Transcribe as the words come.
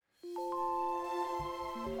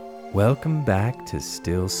Welcome back to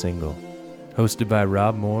Still Single, hosted by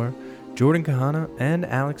Rob Moore, Jordan Kahana, and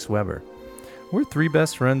Alex Weber. We're three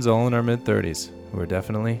best friends all in our mid-30s who are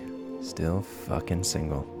definitely still fucking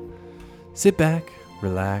single. Sit back,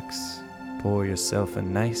 relax, pour yourself a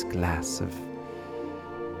nice glass of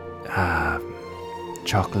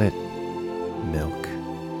chocolate milk.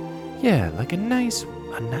 Yeah, like a nice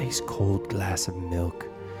cold glass of milk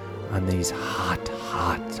on these hot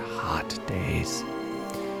days.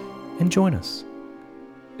 And join us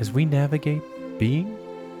as we navigate being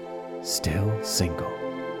still single.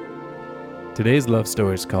 Today's love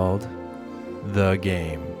story is called The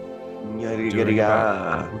Game. We're doing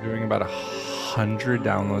about 100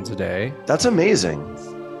 downloads a day. That's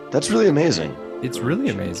amazing. That's really amazing. It's really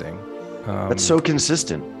amazing. That's so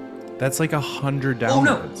consistent. That's like 100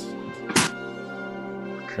 downloads.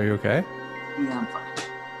 Oh, no. Are you okay? Yeah, I'm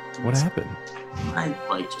fine. What happened? My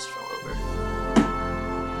light just fell over.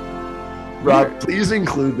 Rob, please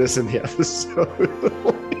include this in the episode.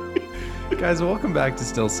 Guys, welcome back to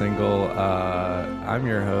Still Single. I'm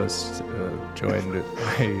your host, joined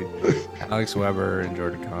by Alex Weber and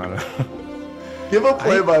Jordan Kahana. Give a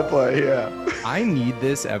play-by-play, yeah. I need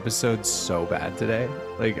this episode so bad today.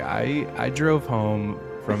 Like, I drove home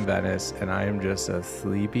from Venice, and I am just a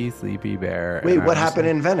sleepy bear. Wait, what happened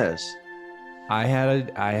in Venice? I had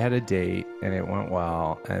a date, and it went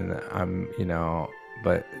well, and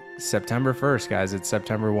but September 1st, guys, it's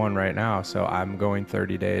September 1 right now, so I'm going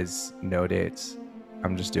 30 days, no dates.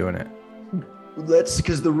 I'm just doing it.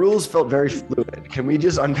 Because the rules felt very fluid. Can we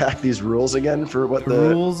just unpack these rules again for what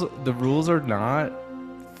the rules are not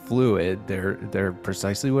fluid. They're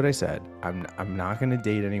precisely what I said. I'm not going to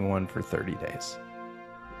date anyone for 30 days.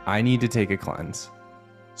 I need to take a cleanse.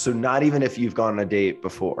 So not even if you've gone on a date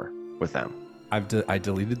before with them? I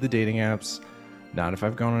deleted the dating apps. Not if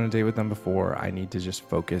I've gone on a date with them before. I need to just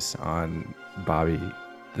focus on Bobby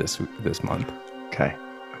this month. Okay,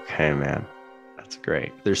 man, that's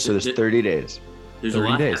great. There's 30 days. There's 30 a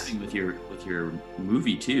lot days. Happening with your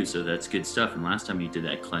movie too, so that's good stuff. And last time you did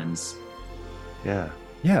that cleanse, yeah.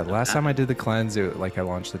 Last time I did the cleanse, I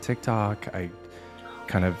launched the TikTok. I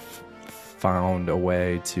kind of found a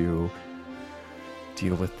way to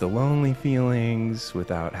deal with the lonely feelings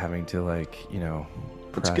without having to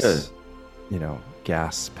press. That's good.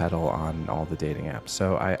 Gas pedal on all the dating apps.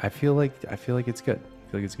 So I feel like it's good. I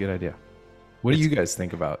feel like it's a good idea. What do you guys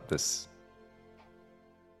think about this?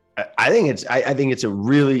 I think it's a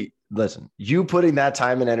really, listen, you putting that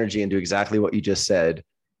time and energy into exactly what you just said.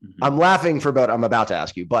 Mm-hmm. I'm laughing for what I'm about to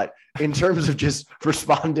ask you, but in terms of just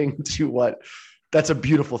responding to that's a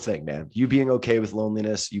beautiful thing, man. You being okay with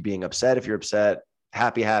loneliness, you being upset if you're upset,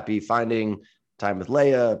 happy, finding time with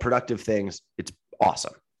Leia, productive things. It's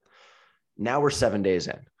awesome. Now we're 7 days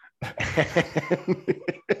in.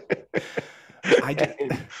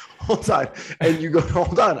 Hold on. And you go,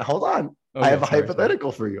 hold on. Okay, I have a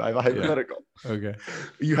hypothetical for you. Yeah. Okay.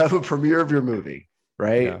 You have a premiere of your movie,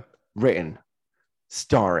 right? Yeah. Written,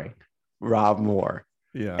 starring Rob Moore.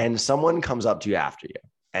 Yeah. And someone comes up to you after you,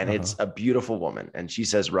 and it's a beautiful woman. And she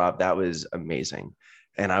says, Rob, that was amazing.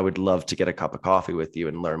 And I would love to get a cup of coffee with you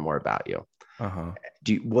and learn more about you.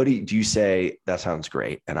 Do you say that sounds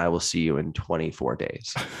great, and I will see you in 24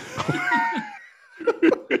 days?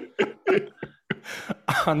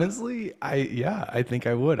 Honestly, I think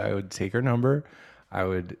I would. I would take her number. I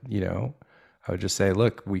would just say,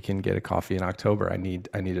 look, we can get a coffee in October. I need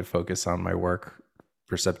to focus on my work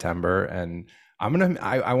for September, and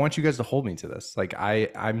I want you guys to hold me to this. Like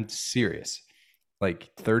I'm serious.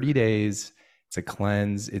 Like 30 days. It's a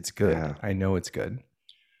cleanse. It's good. Yeah. I know it's good.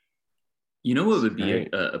 You know what would be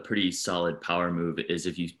a pretty solid power move is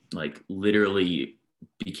if you literally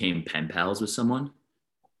became pen pals with someone.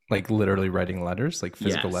 Like literally writing letters, like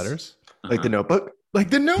physical letters. Like the Notebook? Like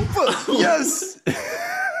the Notebook. Yes.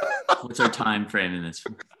 What's our time frame in this?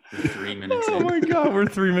 3 minutes in. Oh my God, we're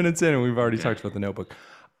 3 minutes in and we've already talked about the Notebook.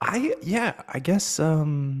 I guess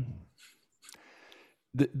the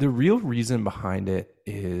real reason behind it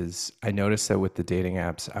is I noticed that with the dating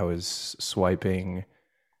apps, I was swiping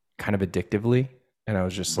kind of addictively, and I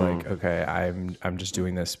was just like, okay, I'm just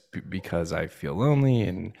doing this because I feel lonely.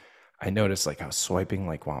 And I noticed I was swiping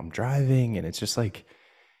while I'm driving, and it's just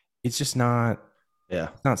not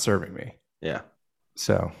serving me. Yeah.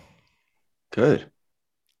 So good.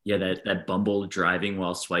 Yeah, that Bumble driving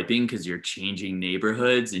while swiping because you're changing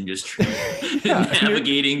neighborhoods and just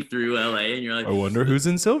navigating through LA, and you're like, I wonder who's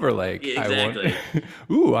in Silver Lake. Yeah, exactly.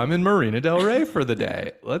 Ooh, I'm in Marina Del Rey for the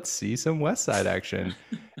day. Let's see some West Side action.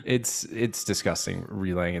 It's disgusting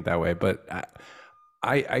relaying it that way, but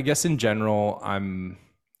I guess in general, I'm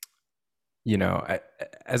you know,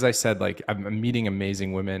 as I said, like I'm meeting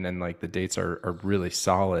amazing women and like the dates are really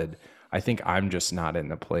solid. I think I'm just not in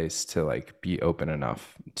the place to like be open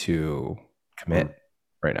enough to Mm. commit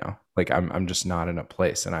right now. Like I'm just not in a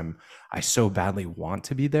place, and I so badly want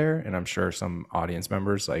to be there. And I'm sure some audience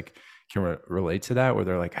members like can relate to that, where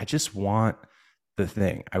they're like, I just want the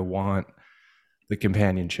thing. I want the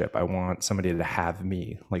companionship. I want somebody to have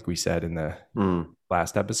me, like we said in the Mm.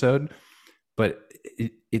 last episode. But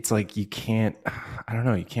it's like you can't, I don't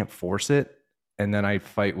know, you can't force it. And then I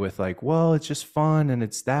fight with like, well, it's just fun and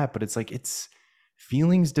it's that, but it's like it's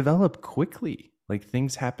feelings develop quickly. Like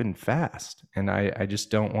things happen fast. And I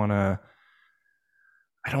just don't want to,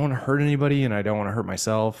 I don't want to hurt anybody, and I don't want to hurt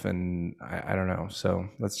myself. And I don't know. So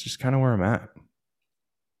that's just kind of where I'm at.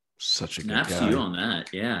 Such a good Snaps to guy. you on that.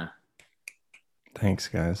 Yeah. Thanks,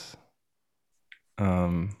 guys.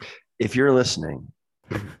 If you're listening,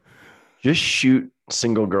 just shoot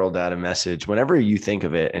single girl dad a message whenever you think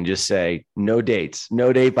of it and just say, no dates,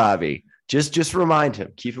 no date Bobby. Just remind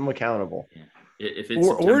him, keep him accountable. Yeah. If it's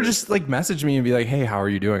or just like message me and be like, hey, how are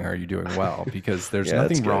you doing? Are you doing well? Because there's Yeah, that's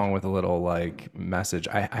nothing good. wrong with a little like message.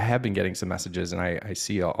 I have been getting some messages, and I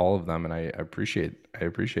see all of them, and I appreciate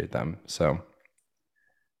them. So,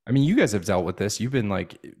 I mean, you guys have dealt with this. You've been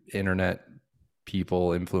like internet people,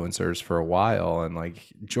 influencers for a while, and like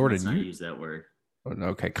Jordan, let's not you use that word.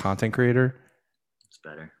 okay, content creator. It's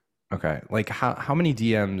better. Okay, like how many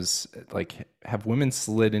DMs like have women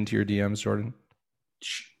slid into your DMs, Jordan?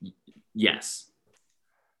 Yes.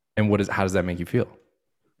 And how does that make you feel?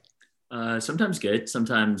 Sometimes good.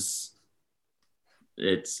 Sometimes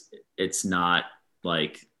it's not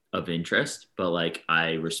like of interest, but like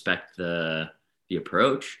I respect the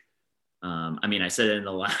approach. I mean, I said it in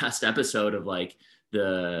the last episode of like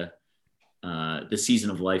the season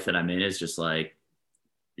of life that I'm in is just like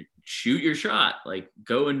shoot your shot, like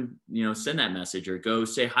go and send that message, or go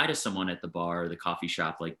say hi to someone at the bar or the coffee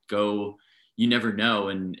shop. Like go, you never know,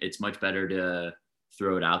 and it's much better to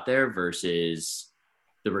throw it out there versus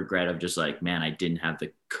the regret of just like, man, I didn't have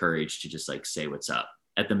the courage to just like say what's up,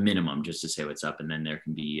 at the minimum, just to say what's up, and then there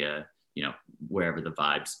can be wherever the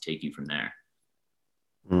vibes take you from there.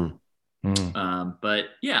 But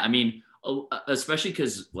yeah, I mean, especially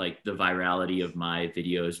because like the virality of my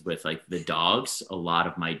videos with like the dogs, a lot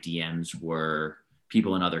of my DMs were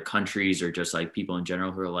people in other countries or just like people in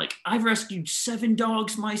general who are like, I've rescued 7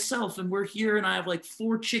 dogs myself and we're here and I have like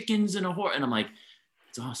 4 chickens and a horse. And I'm like,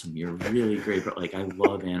 it's awesome. You're really great. But like, I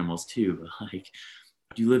love animals too. But like,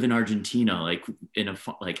 you live in Argentina, like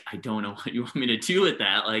like, I don't know what you want me to do with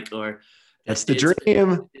that. Like, or that's the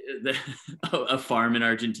dream. A farm in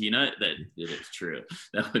Argentina. That it is true.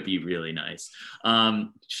 That would be really nice.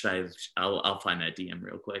 I'll find that DM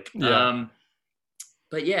real quick. Yeah.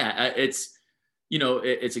 But yeah, it's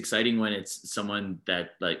it's exciting when it's someone that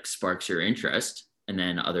like sparks your interest, and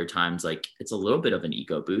then other times like it's a little bit of an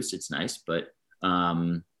ego boost. It's nice, but I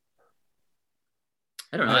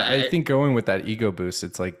don't know. I think going with that ego boost,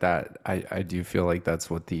 it's like that. I do feel like that's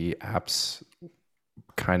what the apps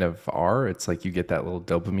kind of are. It's like you get that little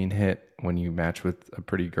dopamine hit when you match with a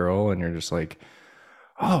pretty girl, and you're just like,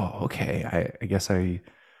 oh, okay, I guess I'm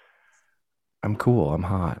cool, I'm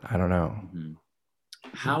hot. I don't know. Mm-hmm.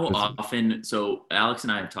 How often, so Alex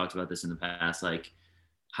and I have talked about this in the past, like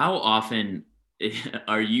how often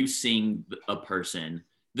are you seeing a person,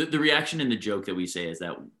 the reaction and the joke that we say is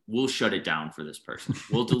that we'll shut it down for this person.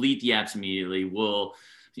 We'll delete the apps immediately. We'll,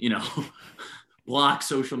 block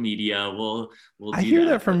social media. We'll I hear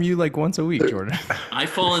that from you like once a week, Jordan. I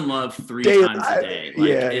fall in love 3 times a day.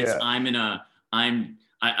 Like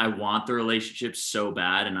I want the relationship so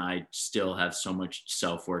bad, and I still have so much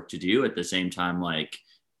self-work to do. At the same time, like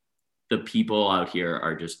the people out here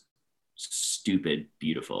are just stupid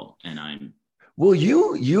beautiful, and I'm well,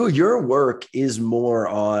 your work is more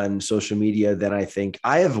on social media than I think.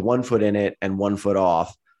 I have 1 foot in it and 1 foot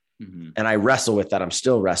off. Mm-hmm. And I wrestle with that. I'm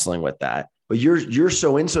still wrestling with that. But you're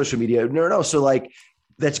so in social media. No. So like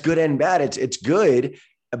that's good and bad. It's good,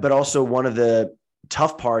 but also one of the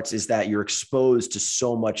tough parts is that you're exposed to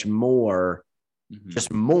so much more,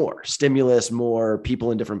 just more stimulus, more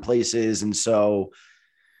people in different places. And so,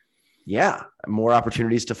 yeah, more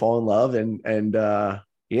opportunities to fall in love and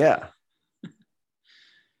yeah.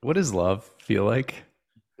 What does love feel like?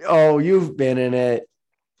 Oh, you've been in it.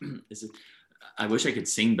 I wish I could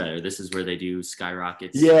sing better. This is where they do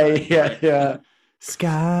skyrockets. Yeah.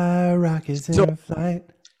 Skyrockets in flight.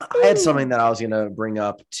 I had something that I was going to bring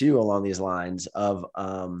up too, along these lines of,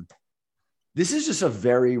 this is just a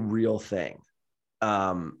very real thing.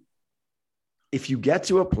 If you get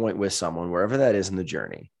to a point with someone, wherever that is in the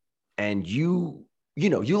journey, and you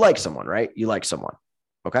you like someone, right? You like someone.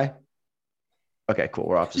 Okay. Okay, cool.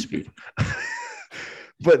 We're off to speed.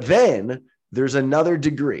 But then there's another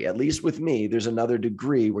degree, at least with me, there's another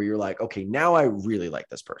degree where you're like, okay, now I really like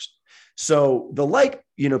this person. So the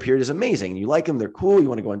period is amazing. You like them. They're cool. You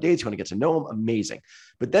want to go on dates. You want to get to know them. Amazing.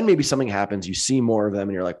 But then maybe something happens. You see more of them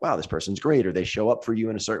and you're like, wow, this person's great. Or they show up for you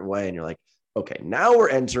in a certain way. And you're like, okay, now we're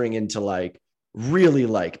entering into like really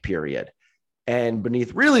like period. And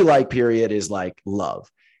beneath really like period is like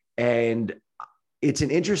love. And it's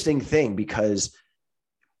an interesting thing because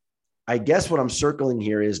I guess what I'm circling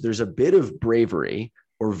here is there's a bit of bravery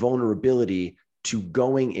or vulnerability to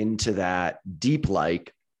going into that deep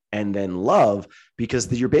like and then love,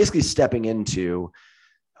 because you're basically stepping into,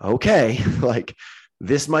 okay, like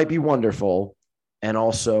this might be wonderful. And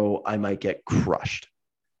also I might get crushed.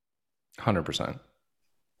 100%.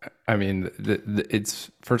 I mean,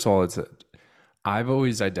 it's, first of all, I've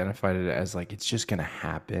always identified it as like, it's just going to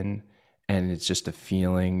happen. And it's just a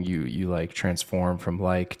feeling you like transform from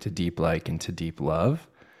like to deep like into deep love.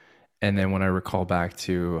 And then when I recall back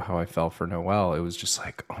to how I felt for Noelle, it was just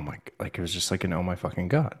like, it was just like an, oh my fucking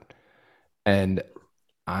God. And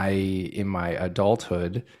in my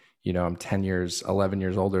adulthood, I'm 11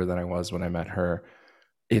 years older than I was when I met her.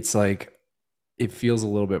 It's like, it feels a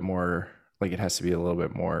little bit more like it has to be a little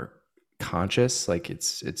bit more conscious. Like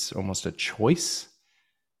it's almost a choice.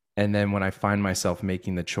 And then when I find myself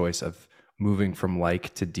making the choice of moving from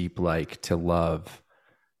like to deep like to love,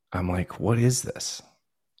 I'm like, what is this?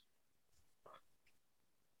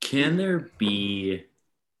 Can there be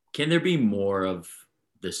more of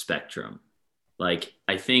the spectrum? Like,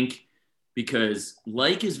 I think because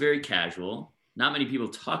like is very casual, not many people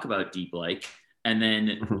talk about deep like, and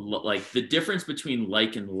then like the difference between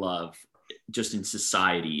like and love just in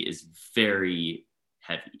society is very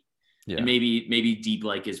heavy. Yeah. And maybe deep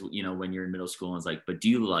like is, when you're in middle school and it's like, but do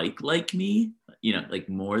you like me? Like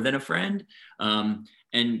more than a friend?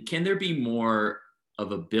 And can there be more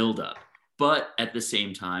of a buildup? But at the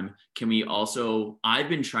same time, I've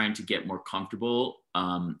been trying to get more comfortable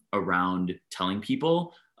around telling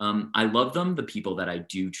people I love them, the people that I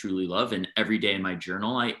do truly love. And every day in my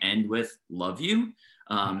journal, I end with love you.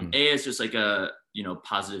 It's just like a,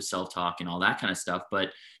 positive self-talk and all that kind of stuff,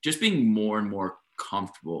 but just being more and more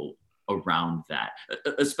comfortable around that,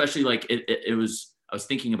 especially like I was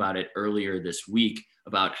thinking about it earlier this week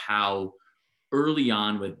about how early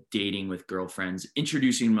on with dating with girlfriends,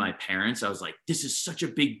 introducing my parents, I was like, this is such a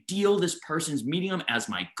big deal. This person's meeting them as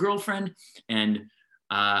my girlfriend. And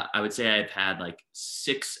I would say I've had like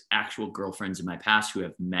 6 actual girlfriends in my past who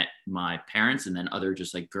have met my parents, and then other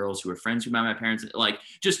just like girls who are friends who met my parents. Like,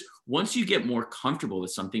 just once you get more comfortable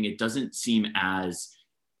with something, it doesn't seem as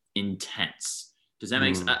intense. Does that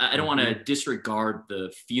make sense? I don't want to disregard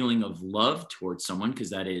the feeling of love towards someone, because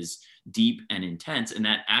that is deep and intense. And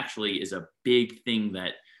that actually is a big thing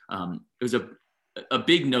that it was a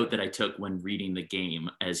big note that I took when reading The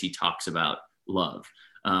Game, as he talks about love.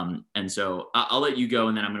 And so I'll let you go,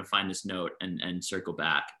 and then I'm going to find this note and circle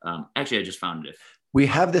back. Actually, I just found it. We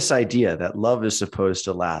have this idea that love is supposed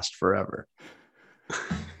to last forever.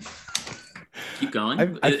 Keep going. I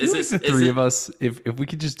feel like the three of us, if we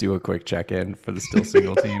could just do a quick check-in for the Still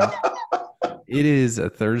Single team. It is a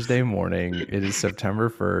Thursday morning. It is September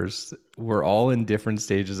 1st. We're all in different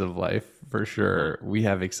stages of life, for sure. We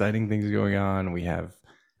have exciting things going on. We have,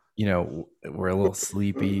 we're a little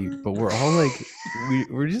sleepy, but we're all like,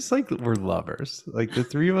 we're just like, we're lovers. Like, the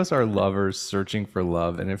three of us are lovers searching for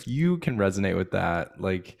love. And if you can resonate with that,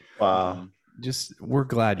 like, wow. We're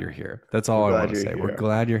glad you're here. That's all I want to say. We're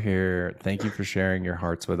glad you're here. Thank you for sharing your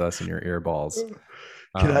hearts with us and your earballs.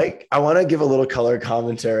 I want to give a little color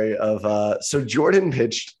commentary of, so Jordan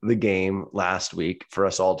pitched The Game last week for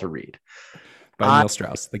us all to read. By Neil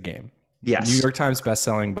Strauss, The Game. Yes. New York Times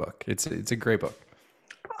bestselling book. It's a great book.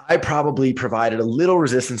 I probably provided a little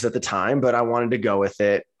resistance at the time, but I wanted to go with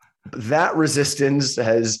it. That resistance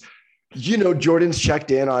has, Jordan's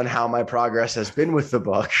checked in on how my progress has been with the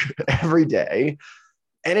book every day,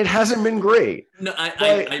 and it hasn't been great. No,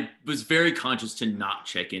 I was very conscious to not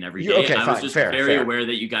check in every day. I was just very aware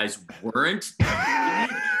that you guys weren't,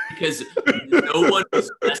 because no one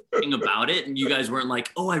was messaging about it, and you guys weren't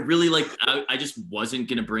like, oh, I really like, I just wasn't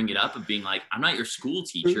going to bring it up of being like, I'm not your school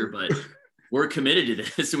teacher, but we're committed to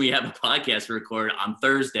this, and we have a podcast to record on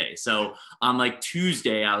Thursday. So on like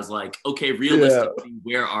Tuesday, I was like, okay, realistically,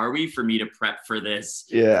 where are we for me to prep for this?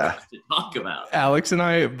 Yeah. To talk about. Alex and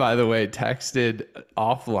I, by the way, texted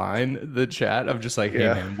offline the chat of just like, hey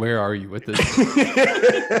man, where are you with this?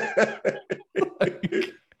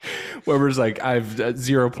 Like, Weber's like, I've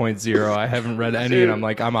 0.0. I haven't read any. Dude. And I'm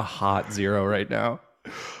like, I'm a hot 0 right now.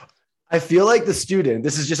 I feel like the student,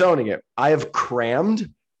 this is just owning it. I have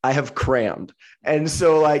crammed. I have crammed. And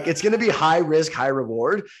so like it's going to be high risk, high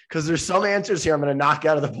reward because there's some answers here I'm going to knock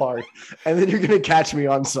out of the park and then you're going to catch me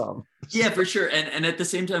on some. Yeah, for sure. And at the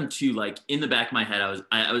same time too, like in the back of my head,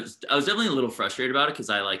 I was definitely a little frustrated about it because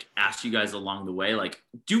I like asked you guys along the way, like,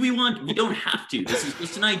 we don't have to. This is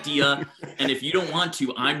just an idea. And if you don't want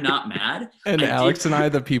to, I'm not mad. And Alex and I,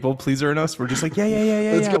 the people pleaser in us, we're just like, yeah.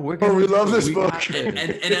 Let's go. We love this book.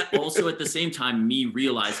 And also at the same time, me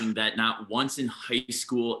realizing that not once in high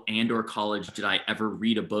school and or college did I ever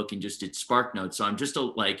read a book and just did Spark Notes. So I'm just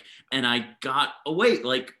and I got away,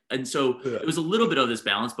 like, and so it was a little bit of this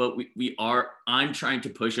balance, but I'm trying to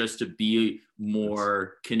push us to be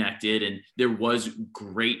more connected. And there was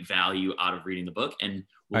great value out of reading the book. And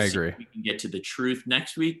I agree. If we can get to the truth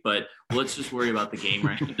next week, but let's just worry about the game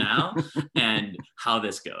right now and how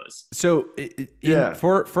this goes. So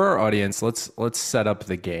for our audience, let's set up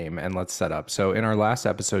the game and let's set up. So in our last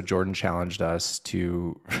episode, Jordan challenged us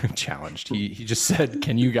to He just said,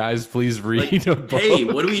 "Can you guys please read a book?" Hey,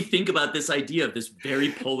 what do we think about this idea of this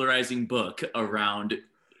very polarizing book around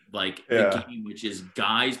like the game, which is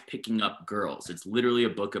guys picking up girls? It's literally a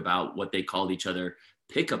book about what they called each other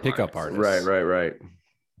pickup artists. Right.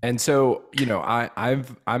 And so,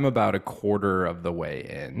 I'm about a quarter of the way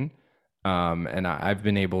in, and I've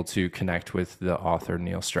been able to connect with the author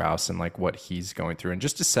Neil Strauss and like what he's going through. And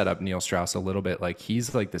just to set up Neil Strauss a little bit, like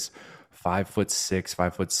he's like this 5'6",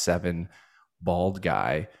 5'7" bald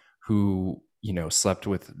guy who, slept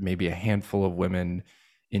with maybe a handful of women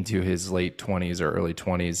into his late 20s or early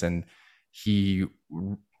 20s, and he,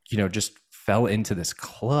 just fell into this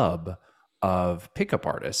club of pickup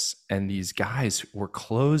artists, and these guys were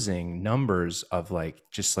closing numbers of like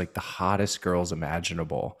just like the hottest girls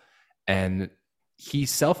imaginable, and he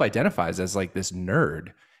self-identifies as like this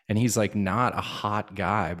nerd, and he's like not a hot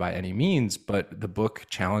guy by any means, but the book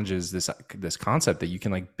challenges this concept that you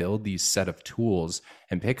can like build these set of tools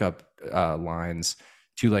and pickup lines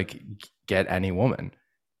to like get any woman,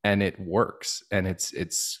 and it works, and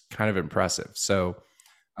it's kind of impressive. So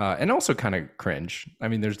and also kind of cringe. I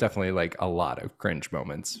mean, there's definitely like a lot of cringe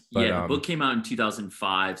moments. But, the book came out in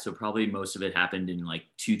 2005, so probably most of it happened in like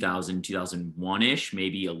 2000, 2001-ish,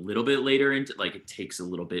 maybe a little bit later into, like, it takes a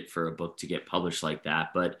little bit for a book to get published like that.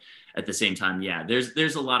 But at the same time,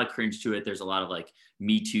 there's a lot of cringe to it. There's a lot of like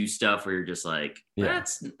Me Too stuff where you're just like,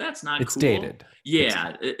 that's not it's cool. dated.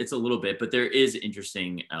 Yeah, it's a little bit, but there is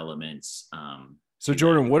interesting elements. So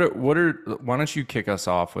Jordan, why don't you kick us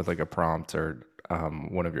off with like a prompt or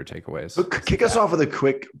one of your takeaways? Kick us off with a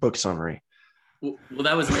quick book summary. Well,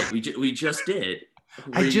 that was it. We just did.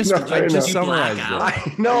 I just summarized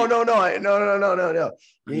it. No.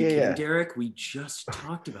 Yeah, Derek, we just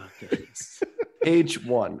talked about this. Page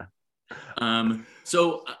 1.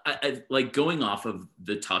 So I like going off of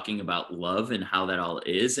the talking about love and how that all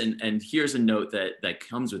is. And here's a note that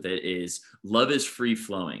comes with it is love is free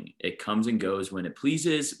flowing. It comes and goes when it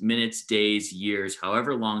pleases, minutes, days, years,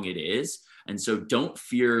 however long it is. And so don't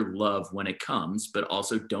fear love when it comes, but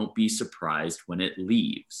also don't be surprised when it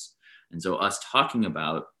leaves. And so us talking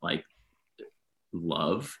about like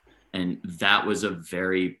love, and that was a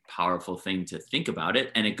very powerful thing to think about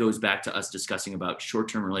it. And it goes back to us discussing about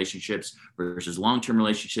short-term relationships versus long-term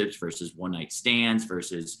relationships versus one-night stands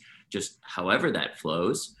versus just however that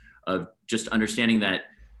flows, of just understanding that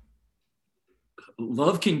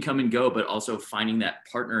love can come and go, but also finding that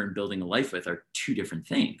partner and building a life with are two different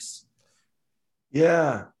things.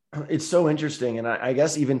 Yeah, it's so interesting. And I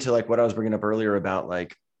guess even to like what I was bringing up earlier about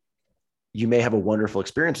like, you may have a wonderful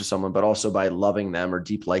experience with someone, but also by loving them or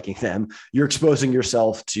deep liking them, you're exposing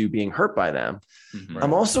yourself to being hurt by them. Mm-hmm.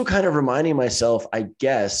 I'm also kind of reminding myself, I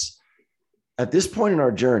guess, at this point in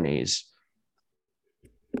our journeys,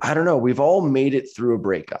 I don't know, we've all made it through a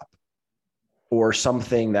breakup or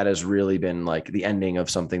something that has really been like the ending of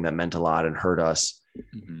something that meant a lot and hurt us.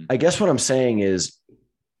 Mm-hmm. I guess what I'm saying is,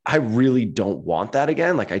 I really don't want that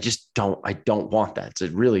again. Like, I don't want that. It's a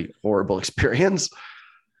really horrible experience.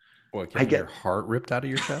 What, getting your heart ripped out of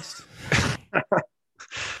your chest?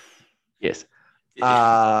 Yes.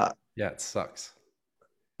 Yeah, it sucks.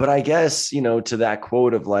 But I guess, to that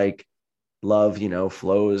quote of like love,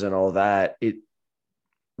 flows and all that,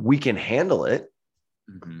 we can handle it,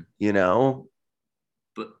 mm-hmm.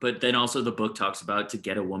 But then also the book talks about to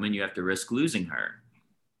get a woman, you have to risk losing her.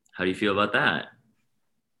 How do you feel about that?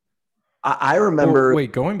 I remember.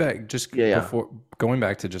 Going back going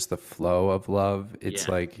back to just the flow of love. It's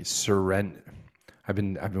like surrender. I've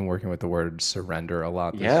been working with the word surrender a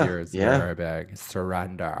lot this year. It's very big.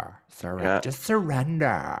 Surrender. Just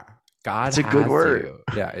surrender. God It's a good has word.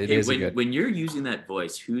 to. Yeah, it Hey, is a good. when you're using that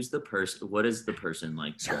voice, who's the person? What is the person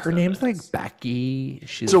like? So dressed her up name's like as? Becky.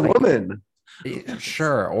 It's She's a like, woman.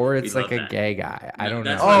 sure, or We it's like love a that. gay guy. I No, don't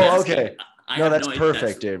that's what I'm know. Oh, asking. okay. I No, have that's no idea.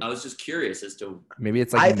 perfect, dude. I was just curious as to. Maybe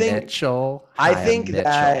it's like I think Mitchell. I Hi, I'm think Mitchell.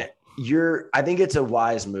 that I think it's a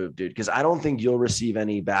wise move, dude, because I don't think you'll receive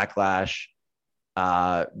any backlash,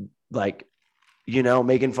 uh, like,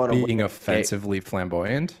 making fun of Being women. offensively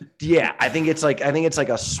flamboyant. Yeah, I think it's like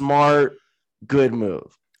a smart, good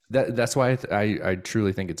move. That's why I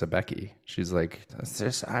truly think it's a Becky. She's like,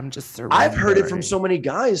 I'm just surrendering. I've heard it from so many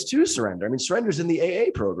guys too. Surrender. I mean, surrender's in the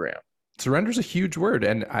AA program. Surrender's a huge word,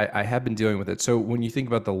 and I have been dealing with it. So when you think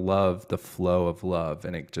about the flow of love,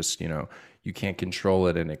 and it just, you can't control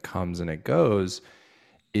it, and it comes and it goes,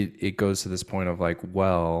 it goes to this point of like,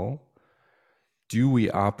 well, do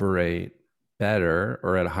we operate better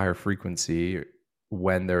or at a higher frequency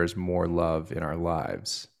when there's more love in our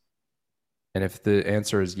lives? And if the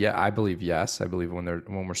answer is yeah, I believe yes. I believe when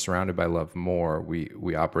we're surrounded by love more,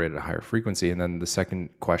 we operate at a higher frequency. And then the second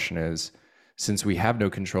question is, since we have no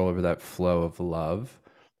control over that flow of love,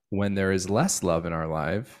 when there is less love in our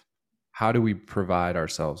life, how do we provide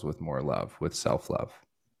ourselves with more love, with self-love?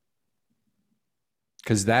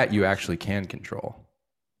 Because that you actually can control.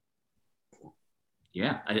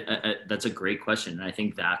 Yeah, that's a great question, and I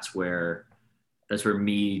think that's where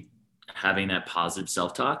me having that positive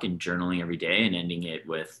self-talk and journaling every day and ending it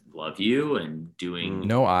with love you and doing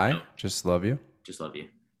No I, just love you. just love you.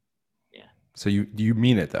 Yeah. So you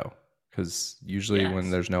mean it though? Because usually when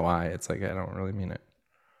Yes. there's no I, it's like I don't really mean it.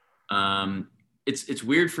 It's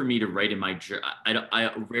weird for me to write in my journal.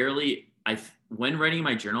 I rarely when writing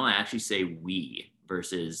my journal I actually say we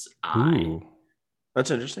versus I. Ooh,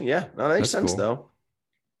 That's interesting. Yeah, no, that makes That's sense cool. though.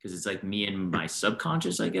 Because it's like me and my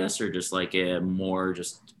subconscious, I guess, or just like a more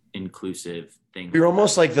just inclusive thing. You're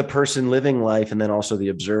almost like the person living life, and then also the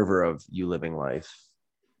observer of you living life.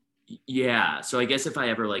 Yeah. So I guess if I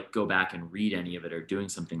ever like go back and read any of it or doing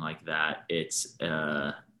something like that, it's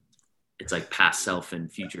like past self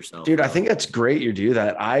and future self. Dude, I think that's great you do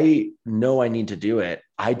that. I know I need to do it.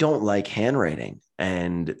 I don't like handwriting,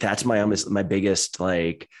 and that's my biggest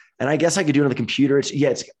like. And I guess I could do it on the computer. It's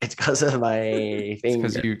because of my finger.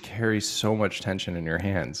 Because you carry so much tension in your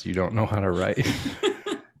hands, you don't know how to write.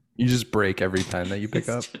 You just break every pen that you pick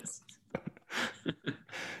up.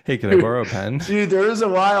 Hey, can I borrow a pen? Dude, there was a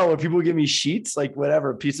while when people would give me sheets, like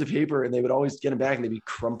whatever, a piece of paper, and they would always get them back and they'd be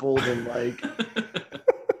crumpled and like.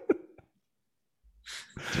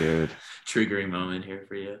 Dude. Triggering moment here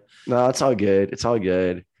for you. No, it's all good. It's all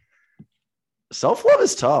good. Self-love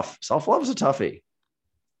is tough. Self-love is a toughie.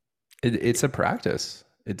 It's a practice.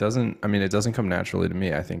 It doesn't come naturally to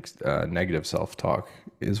me. I think negative self-talk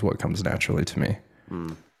is what comes naturally to me.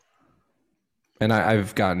 And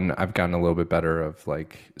I've gotten a little bit better of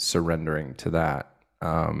like surrendering to that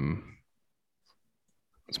as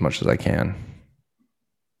much as I can.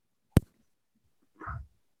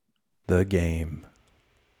 The game.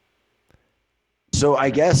 So I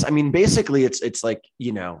guess, basically it's like,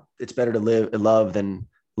 it's better to love than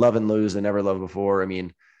love and lose than never love before.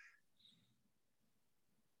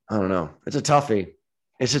 I don't know. It's a toughie.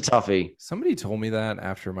 Somebody told me that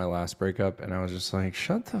after my last breakup, and I was just like,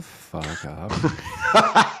 shut the fuck up.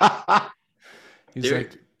 He's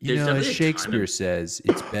like, as Shakespeare says,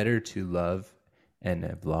 it's better to love and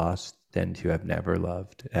have lost than to have never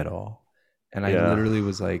loved at all. And I literally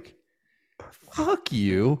was like, fuck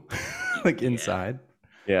you. Like inside.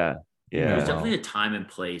 Yeah. There's definitely a time and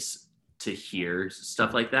place to hear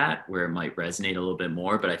stuff like that where it might resonate a little bit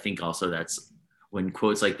more. But I think also that's when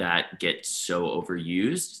quotes like that get so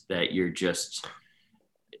overused that you're just,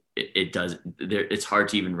 it's hard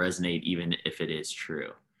to even resonate, even if it is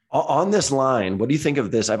true. On this line, what do you think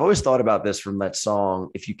of this? I've always thought about this from that song.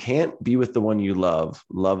 If you can't be with the one you love,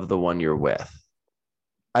 love the one you're with.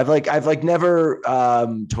 I've never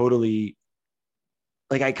totally,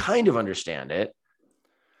 like, I kind of understand it.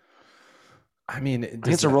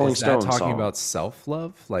 It's a Rolling Stones talking song. about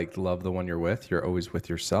self-love, like love the one you're with, you're always with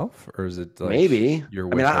yourself, or is it like maybe you're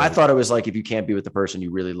with I thought it was like, if you can't be with the person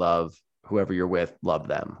you really love, whoever you're with, love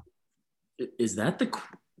them. Is that the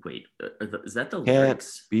is that the can't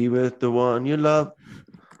lyrics? Be with the one you love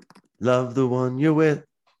the one you're with,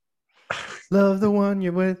 love the one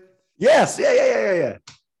you're with. Yes. Yeah.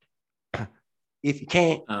 If you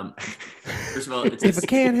can't, first of all, it's if I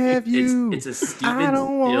can't have you, it's a Stephen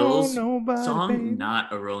Stills song, baby.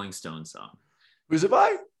 Not a Rolling Stone song. Who's it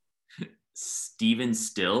by? Stephen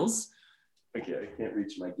Stills. Okay, I can't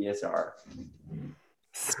reach my DSR.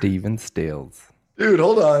 Stephen Stills. Dude,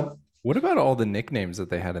 hold on. What about all the nicknames that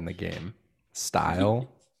they had in the game? Style,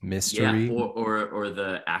 mystery. Or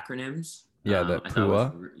the acronyms. Yeah, the I thought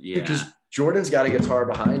was, PUA. Because Jordan's got a guitar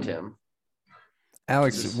behind him.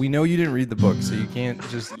 Alex, we know you didn't read the book, so you can't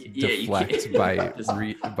just deflect you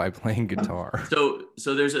can't. by playing guitar. So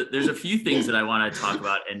there's a few things that I want to talk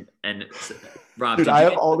about, and Rob, dude, I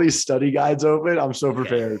have all these study guides open. I'm so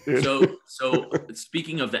prepared, dude. So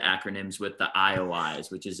speaking of the acronyms with the IOIs,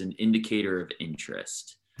 which is an indicator of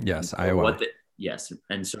interest. Yes, IOI. Yes,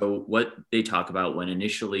 and so what they talk about when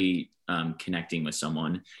initially connecting with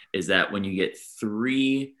someone is that when you get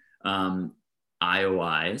 3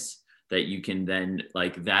 IOIs, that you can then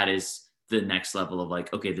like, that is the next level of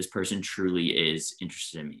like, okay, this person truly is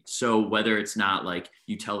interested in me. So whether it's not like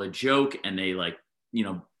you tell a joke and they like, you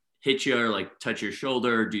know, hit you or like touch your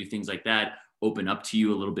shoulder or do things like that, open up to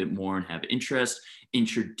you a little bit more and have interest,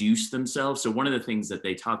 introduce themselves. So one of the things that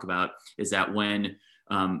they talk about is that when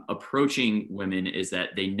approaching women is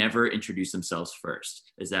that they never introduce themselves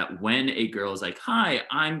first. Is that when a girl is like, hi,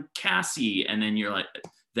 I'm Cassie. And then you're like,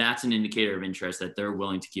 that's an indicator of interest, that they're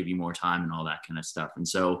willing to give you more time and all that kind of stuff. And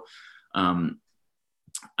so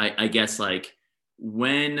I guess like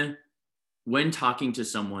when talking to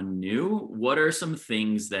someone new, what are some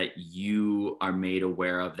things that you are made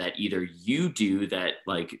aware of that either you do that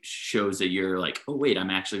like shows that you're like, oh wait, I'm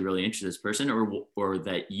actually really interested in this person, or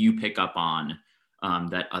that you pick up on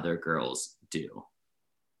that other girls do?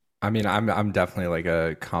 I mean, I'm definitely like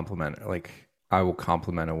a compliment. Like I will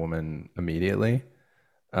compliment a woman immediately.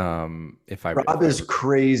 Rob is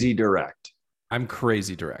crazy direct. I'm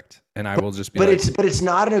crazy direct, and I will just be. But it's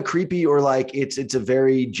not in a creepy or like it's a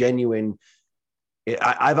very genuine.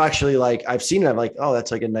 I've actually like I've seen it. I'm like, oh,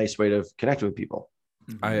 that's like a nice way to connect with people.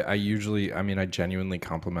 I usually, I mean, I genuinely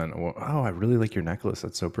compliment. Oh, I really like your necklace.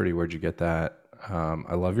 That's so pretty. Where'd you get that?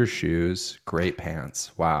 I love your shoes. Great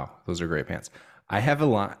pants. Wow, those are great pants. I have a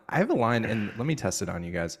line, and let me test it on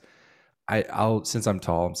you guys. I'll since I'm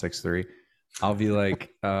tall, I'm 6'3". I'll be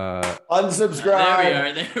like,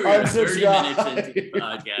 unsubscribe. There we are. 30 minutes into the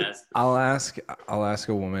podcast. I'll ask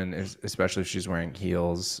a woman, especially if she's wearing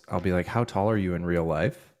heels. I'll be like, how tall are you in real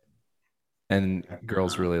life? And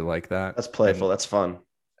girls really like that. That's playful. That's fun.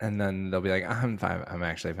 And then they'll be like, I'm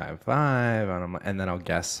actually 5'5", and then I'll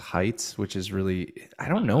guess heights, which is really, I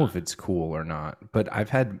don't know if it's cool or not, but I've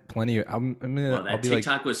had plenty of, that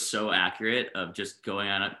TikTok was so accurate of just going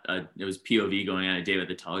on it was POV going on a date with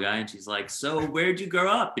a tall guy, and she's like, so where'd you grow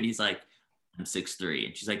up? And he's like, I'm 6'3".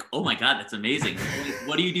 And she's like, oh my God, that's amazing.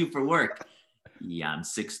 What do you do for work? Yeah, I'm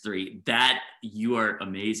 6'3". That, you are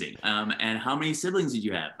amazing. And how many siblings did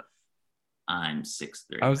you have? I'm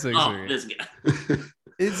 6'3". I was 6'3". Oh, this guy.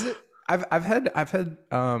 Is it? I've had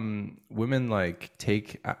women like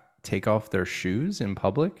take off their shoes in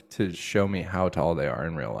public to show me how tall they are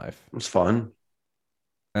in real life. It's fun.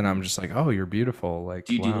 And I'm just like, oh, you're beautiful. Like,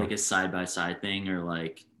 do you wow. do like a side by side thing, or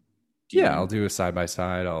like? I'll do a side by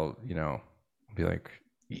side. I'll be like,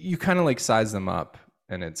 you kind of like size them up,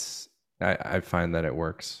 and it's I find that it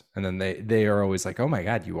works. And then they are always like, oh my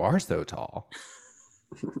God, you are so tall.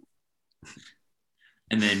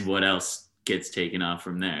 And then what else gets taken off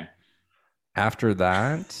from there? After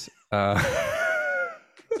that,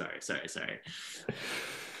 sorry.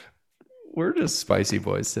 We're just spicy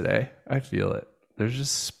boys today. I feel it. There's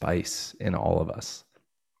just spice in all of us.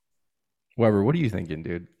 Weber, what are you thinking,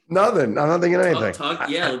 dude? Nothing. I'm not thinking anything.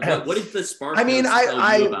 What did the Spark tell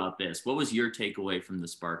you about this? What was your takeaway from the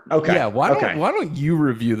Spark Notes? Okay. Yeah. Why don't you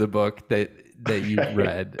review the book that you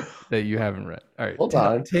read that you haven't read? All right. Hold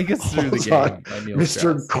on. Take us through the game by Neil Mr.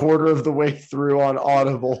 Strauss. Quarter of the way through on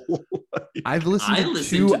Audible. I've listened to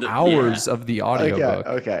 2 hours of the audiobook.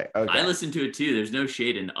 Okay. I listened to it too. There's no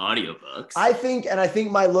shade in audiobooks. I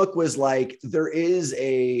think my look was like, there's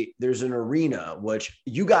an arena, which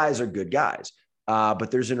you guys are good guys.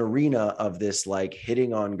 But there's an arena of this like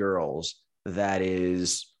hitting on girls that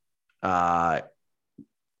is, I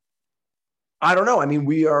don't know. I mean,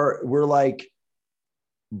 we're like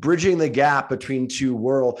bridging the gap between 2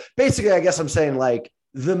 worlds. Basically, I guess I'm saying like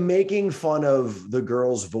the making fun of the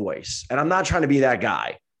girl's voice. And I'm not trying to be that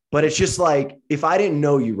guy, but it's just like, if I didn't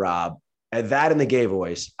know you, Rob, at that in the gay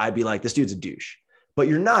voice, I'd be like, this dude's a douche. But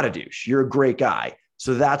you're not a douche. You're a great guy.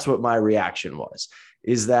 So that's what my reaction was,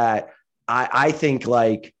 is that I think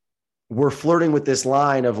like we're flirting with this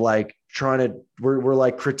line of like we're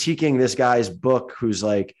like critiquing this guy's book who's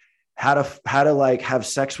like how to like have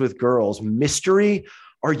sex with girls, mystery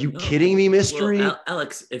Are you No. kidding me, Well, mystery?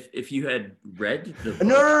 Alex, if you had read the book,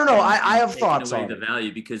 No. and I have taken thoughts away on the it.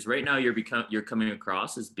 value, because right now you're coming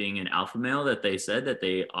across as being an alpha male that they said that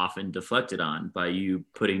they often deflected on by you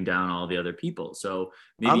putting down all the other people. So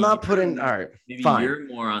I'm maybe not putting, all right, maybe fine. you're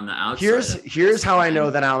more on the outside Here's of here's this, how I and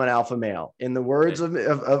know that I'm an alpha male. In the words okay.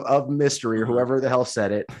 of mystery or Uh-huh. whoever the hell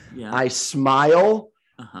said it, Yeah. I smile.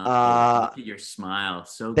 Uh-huh. Oh, Uh, look at your smile.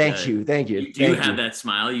 So thank good. you, thank you, You do thank have you. that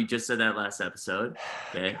smile. You just said that last episode.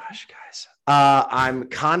 Okay. Gosh, guys. I'm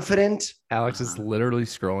confident. Alex is literally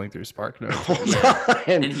scrolling through Spark Notes. Hold on.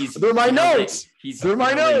 And he's They're my notes. They're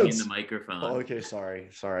my yelling in notes. the microphone. Oh, okay, sorry.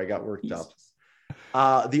 I got worked up.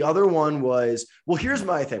 Jesus. The other one was, well, here's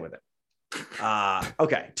my thing with it.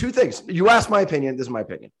 Okay, two things. You asked my opinion. This is my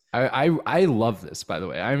opinion. I love this, by the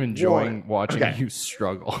way. I'm enjoying watching okay. you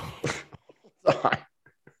struggle.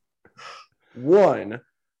 One,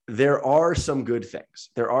 there are some good things.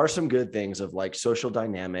 There are some good things of like social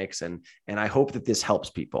dynamics, and I hope that this helps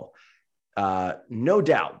people. No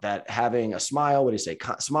doubt that having a smile, what do you say?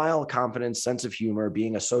 Smile, confidence, sense of humor,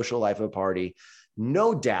 being a social life of a party,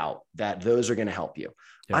 no doubt that those are going to help you.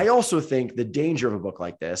 Yeah. I also think the danger of a book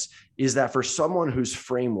like this is that for someone whose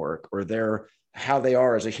framework or their how they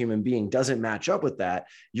are as a human being doesn't match up with that,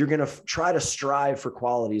 you're going to try to strive for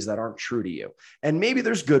qualities that aren't true to you. And maybe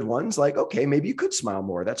there's good ones like, okay, maybe you could smile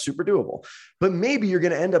more. That's super doable. But maybe you're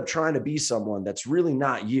going to end up trying to be someone that's really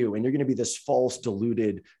not you. And you're going to be this false,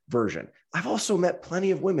 diluted version. I've also met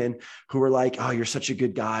plenty of women who are like, oh, you're such a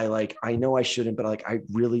good guy. Like, I know I shouldn't, but like, I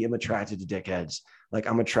really am attracted to dickheads. Like,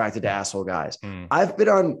 I'm attracted to asshole guys.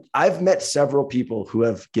 I've met several people who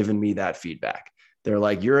have given me that feedback. They're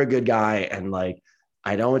like, you're a good guy. And like,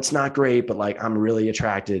 I know it's not great, but like, I'm really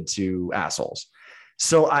attracted to assholes.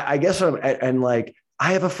 So I guess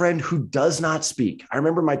I have a friend who does not speak. I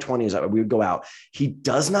remember my 20s, we would go out. He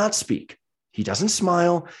does not speak. He doesn't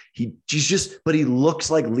smile. But he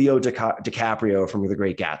looks like Leo DiCaprio from The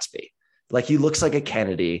Great Gatsby. Like he looks like a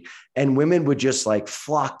Kennedy, and women would just like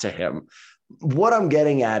flock to him. What I'm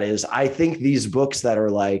getting at is I think these books that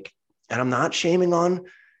are like, and I'm not shaming on,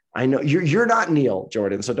 I know you're not Neil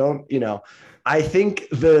Jordan, so don't, I think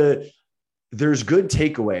there's good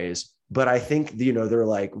takeaways, but I think, they're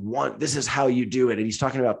like, this is how you do it. And he's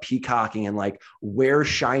talking about peacocking and like wear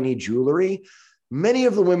shiny jewelry. Many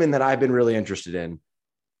of the women that I've been really interested in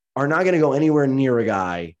are not going to go anywhere near a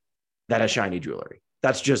guy that has shiny jewelry.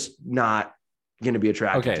 That's just not going to be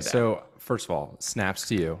attractive. Okay, so first of all, snaps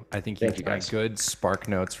to you. I think you've done a good Spark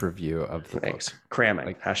Notes review of the book.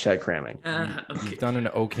 Cramming, hashtag cramming. You've done an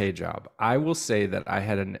okay job. I will say that I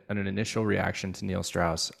had an initial reaction to Neil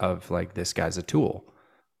Strauss of like, this guy's a tool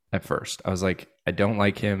at first. I was like, I don't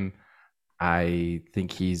like him. I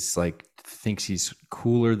think thinks he's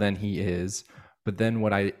cooler than he is. But then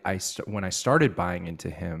when I started buying into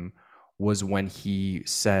him was when he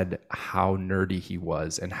said how nerdy he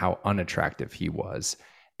was and how unattractive he was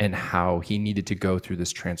and how he needed to go through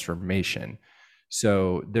this transformation.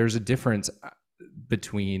 So there's a difference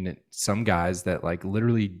between some guys that like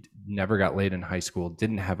literally never got laid in high school,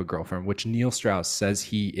 didn't have a girlfriend, which Neil Strauss says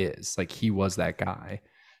he is, like he was that guy,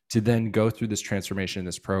 to then go through this transformation in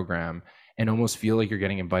this program and almost feel like you're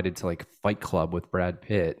getting invited to like Fight Club with Brad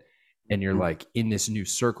Pitt. And you're like in this new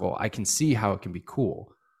circle. I can see how it can be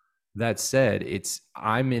cool. That said,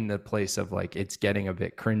 I'm in the place of like, it's getting a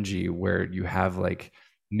bit cringy where you have like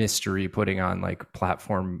Mystery putting on like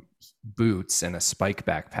platform boots and a spike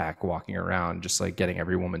backpack walking around, just like getting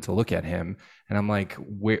every woman to look at him. And I'm like,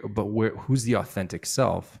 who's the authentic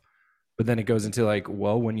self? But then it goes into like,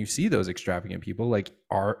 well, when you see those extravagant people, like,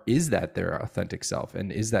 is that their authentic self?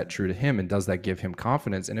 And is that true to him? And does that give him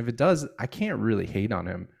confidence? And if it does, I can't really hate on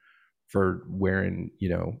him for wearing,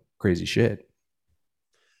 crazy shit.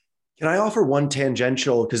 Can I offer one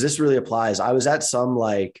tangential? Because this really applies. I was at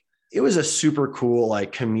it was a super cool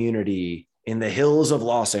like community in the hills of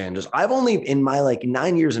Los Angeles. I've only, in my like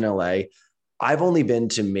 9 years in LA, I've only been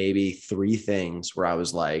to maybe 3 things where I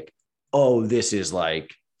was like, oh, this is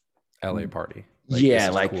like LA party.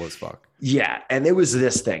 Like cool as fuck. Yeah. And it was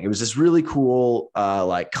this thing. It was this really cool,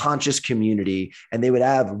 like conscious community. And they would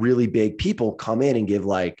have really big people come in and give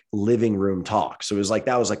like living room talks. So it was like,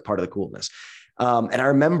 that was like part of the coolness. And I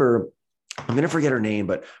remember, I'm going to forget her name,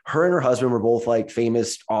 but her and her husband were both like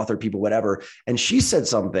famous author people, whatever. And she said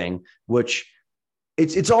something, which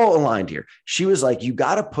it's all aligned here. She was like, you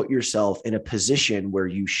got to put yourself in a position where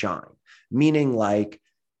you shine, meaning like,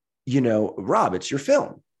 Rob, it's your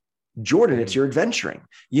film. Jordan, it's your adventuring,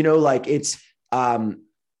 like it's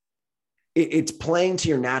playing to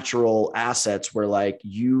your natural assets where like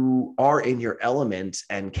you are in your element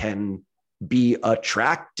and can be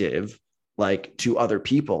attractive, like to other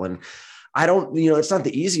people. And I don't, it's not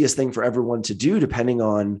the easiest thing for everyone to do depending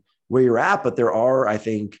on where you're at, but there are, I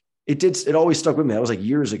think it always stuck with me. That was like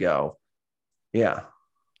years ago. Yeah.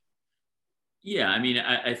 Yeah, I mean,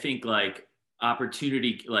 I think like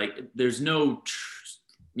opportunity, like there's no,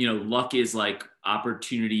 luck is like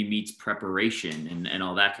opportunity meets preparation and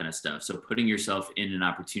all that kind of stuff. So putting yourself in an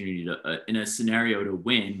opportunity to, in a scenario to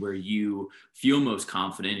win where you feel most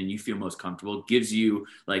confident and you feel most comfortable gives you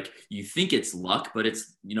like, you think it's luck, but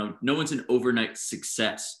it's, no one's an overnight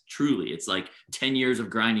success. Truly. It's like 10 years of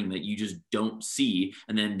grinding that you just don't see.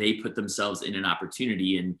 And then they put themselves in an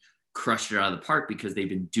opportunity and crushed it out of the park because they've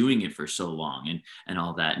been doing it for so long and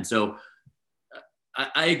all that. And so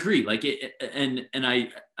I agree. Like it, and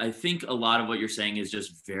I think a lot of what you're saying is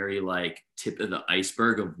just very like tip of the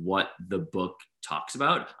iceberg of what the book talks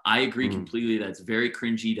about. I agree completely. That's very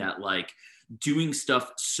cringy, that like doing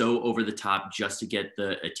stuff so over the top just to get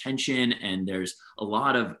the attention. And there's a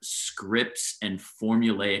lot of scripts and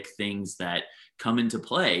formulaic things that come into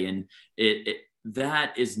play. And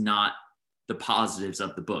that is not the positives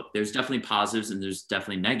of the book. There's definitely positives and there's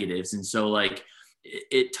definitely negatives. And so like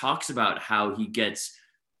it talks about how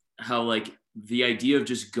like the idea of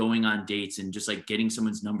just going on dates and just like getting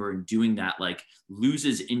someone's number and doing that like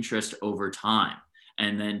loses interest over time.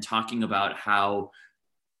 And then talking about how,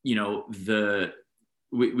 we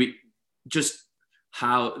just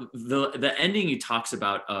how the ending, he talks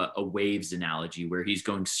about a waves analogy where he's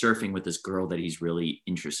going surfing with this girl that he's really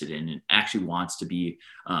interested in and actually wants to be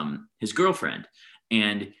his girlfriend.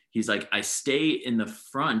 And he's like, I stay in the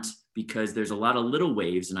front because there's a lot of little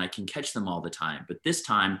waves and I can catch them all the time. But this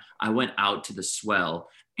time I went out to the swell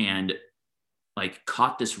and like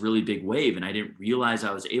caught this really big wave and I didn't realize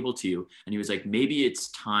I was able to. And he was like, maybe it's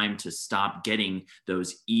time to stop getting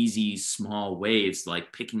those easy small waves,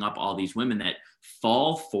 like picking up all these women that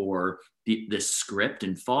fall for this script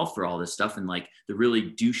and fall for all this stuff and like the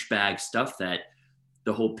really douchebag stuff that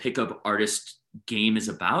the whole pickup artist game is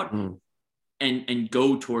about. And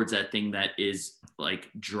go towards that thing that is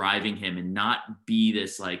like driving him and not be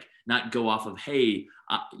this like, not go off of, hey,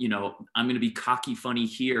 I'm going to be cocky funny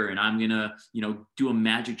here and I'm going to, do a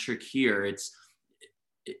magic trick here.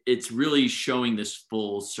 It's really showing this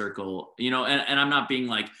full circle, and I'm not being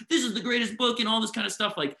like, this is the greatest book and all this kind of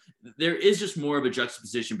stuff. Like there is just more of a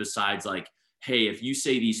juxtaposition besides like, hey, if you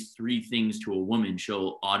say these 3 things to a woman,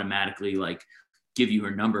 she'll automatically like give you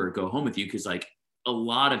her number or go home with you. Cause like, a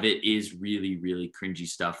lot of it is really, really cringy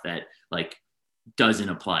stuff that like doesn't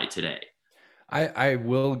apply today. I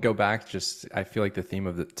will go back. I feel like the theme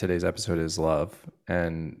of today's episode is love.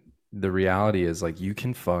 And the reality is like, you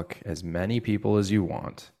can fuck as many people as you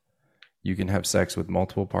want. You can have sex with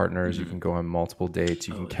multiple partners. You can go on multiple dates.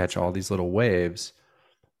 You can catch all these little waves.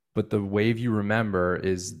 But the wave you remember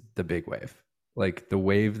is the big wave. Like the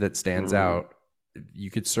wave that stands out,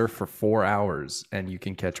 you could surf for 4 hours and you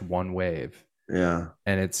can catch one wave. Yeah.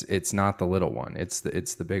 And it's not the little one. It's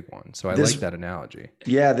the big one. So I like that analogy.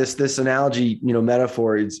 Yeah. This analogy,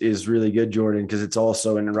 metaphor is really good, Jordan, because it's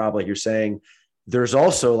also, and Rob, like you're saying, there's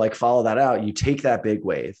also like, follow that out. You take that big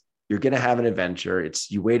wave, you're going to have an adventure.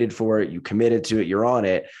 You waited for it, you committed to it, you're on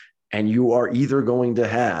it. And you are either going to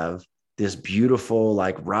have this beautiful,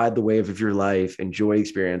 like ride the wave of your life, enjoy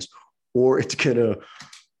experience, or it's going to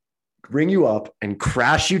bring you up and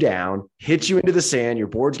crash you down, hit you into the sand. Your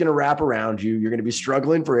board's going to wrap around you. You're going to be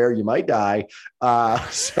struggling for air. You might die.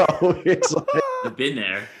 So it's like, I've been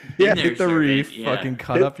there. Hit the reef, fucking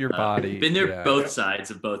cut up your body. Been there both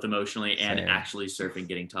sides of both emotionally and actually surfing,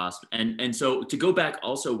 getting tossed. And so to go back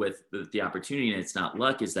also with the opportunity, and it's not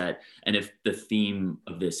luck, is that, and if the theme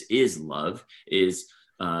of this is love, is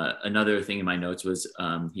another thing in my notes was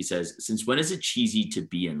he says, since when is it cheesy to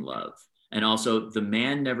be in love? And also, the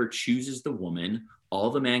man never chooses the woman.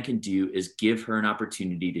 All the man can do is give her an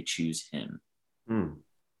opportunity to choose him.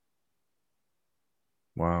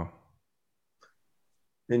 Wow.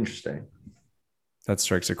 Interesting. That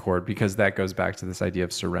strikes a chord because that goes back to this idea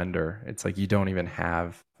of surrender. It's like you don't even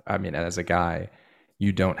have, as a guy,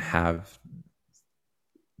 you don't have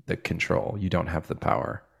the control. You don't have the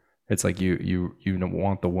power. It's like you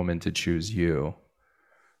want the woman to choose you.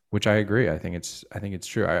 Which I agree. I think it's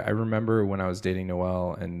true. I remember when I was dating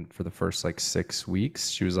Noelle, and for the first like 6 weeks,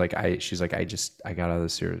 she's like, I got out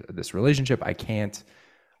of this relationship. I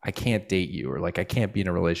can't date you, or like I can't be in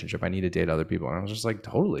a relationship. I need to date other people. And I was just like,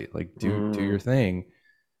 totally, like do your thing.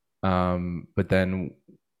 But then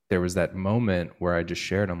there was that moment where I just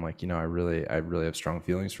shared. I'm like, I really have strong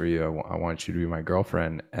feelings for you. I want you to be my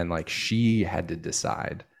girlfriend. And like she had to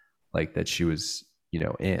decide, like that she was,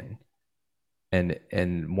 in.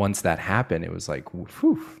 And once that happened, it was like,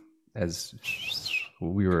 whew, as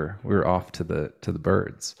we were off to the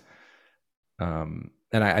birds. And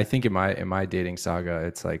I think in my dating saga,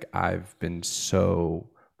 it's like I've been so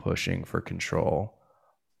pushing for control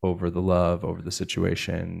over the love, over the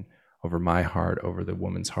situation, over my heart, over the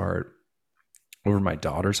woman's heart, over my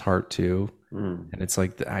daughter's heart too. And it's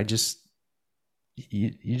like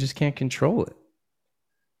you just can't control it.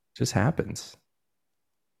 It just happens.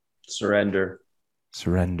 Surrender.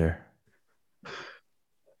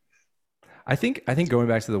 I think going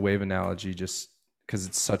back to the wave analogy, just because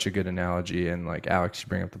it's such a good analogy, and like Alex, you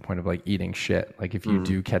bring up the point of like eating shit. Like if you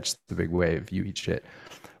do catch the big wave, you eat shit.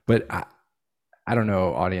 But I don't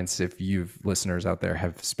know, audience, if you've listeners out there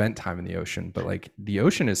have spent time in the ocean, but like the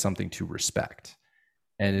ocean is something to respect.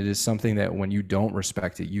 And it is something that when you don't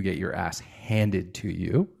respect it, you get your ass handed to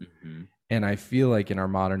you. Mm-hmm. And I feel like in our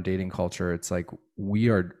modern dating culture, it's like we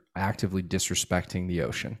are actively disrespecting the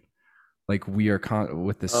ocean. Like we are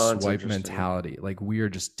with this swipe mentality. Like we are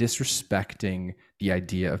just disrespecting the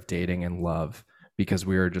idea of dating and love because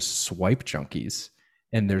we are just swipe junkies.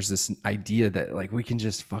 And there's this idea that like we can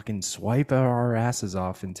just fucking swipe our asses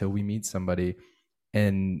off until we meet somebody.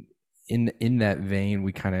 And in that vein,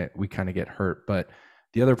 we kind of get hurt. But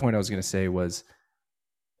the other point I was going to say was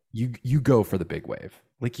you go for the big wave.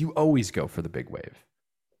 Like you always go for the big wave.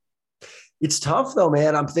 It's tough though,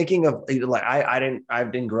 man. I'm thinking of like, I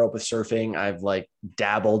didn't grow up with surfing. I've like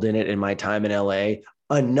dabbled in it in my time in LA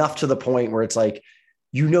enough to the point where it's like,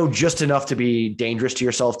 you know, just enough to be dangerous to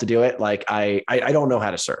yourself to do it. Like I don't know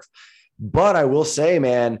how to surf, but I will say,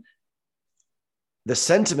 man, the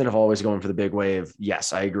sentiment of always going for the big wave.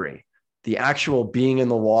 Yes, I agree. The actual being in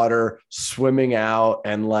the water, swimming out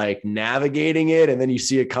and like navigating it. And then you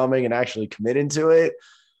see it coming and actually committing to it.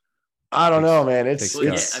 I don't know, man. It's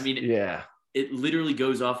it literally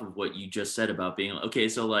goes off of what you just said about being okay.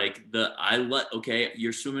 So like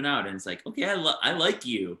you're swimming out and it's like, okay, I like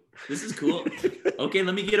you. This is cool. Okay.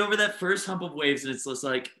 Let me get over that first hump of waves. And it's just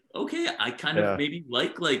like, okay, I kind of maybe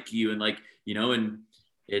like you. And like, you know, and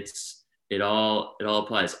it all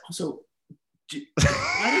applies. Also,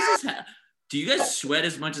 how does this do you guys sweat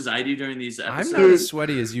as much as I do during these episodes? I'm not as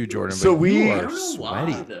sweaty as you, Jordan. So but you are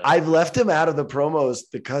sweaty. I've left him out of the promos,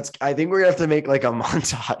 the cuts. I think we're gonna have to make like a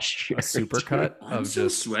montage here. A super cut I'm so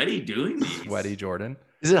just sweaty doing these. Sweaty Jordan.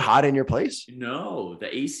 Is it hot in your place? No,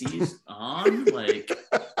 the AC is on. Like,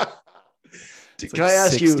 can I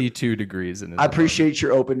ask 62 degrees in his I appreciate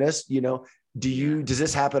your openness. You know, does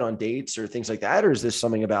this happen on dates or things like that, or is this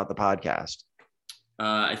something about the podcast?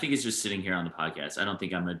 I think it's just sitting here on the podcast. I don't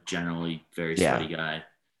think I'm a generally very sweaty guy.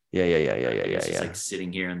 Yeah. It's just like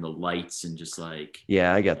sitting here in the lights and just like.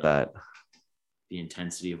 Yeah, I get that. The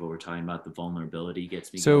intensity of what we're talking about, the vulnerability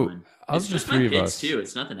gets me so going. It's just three of us too.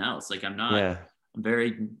 It's nothing else. Like I'm not. I'm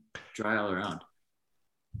very dry all around.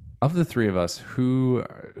 Of the three of us,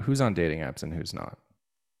 who's on dating apps and who's not?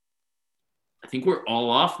 I think we're all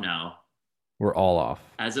off now. We're all off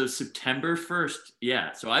as of September 1st.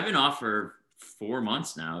 Yeah, so I've been off for 4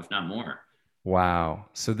 months now, if not more. Wow.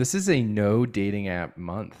 So this is a no dating app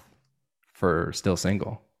month for Still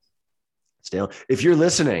Single. Still, if you're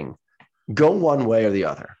listening, go one way or the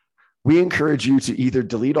other. We encourage you to either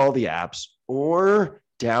delete all the apps or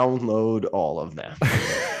download all of them.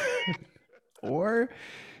 Or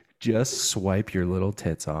just swipe your little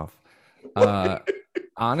tits off.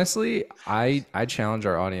 Honestly, I challenge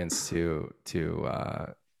our audience to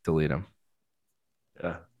delete them.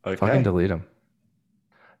 Yeah. Okay. Fucking delete them.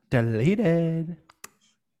 Deleted.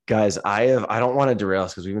 Guys, I don't want to derail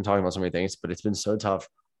us because we've been talking about so many things, but it's been so tough.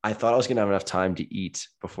 I thought I was going to have enough time to eat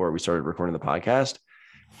before we started recording the podcast.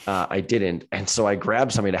 I didn't. And so I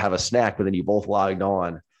grabbed something to have a snack, but then you both logged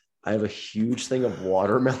on. I have a huge thing of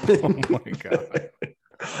watermelon. Oh my God.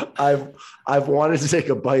 I've wanted to take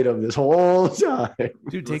a bite of this whole time.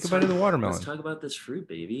 Dude, take a bite of the watermelon. Let's talk about this fruit,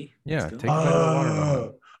 baby. Yeah, take a bite of the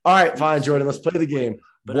watermelon. All right, fine, Jordan. Let's play the game.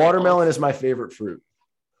 But watermelon is my favorite fruit.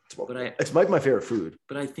 It's like my favorite food.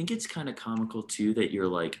 But I think it's kind of comical too that you're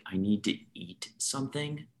like, I need to eat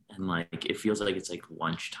something, and like it feels like it's like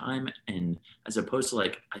lunchtime, and as opposed to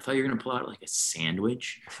like I thought you were gonna pull out like a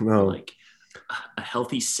sandwich, or like a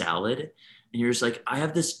healthy salad, and you're just like, I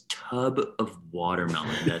have this tub of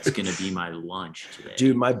watermelon that's gonna be my lunch today.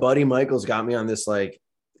 Dude, my buddy Michael's got me on this. Like,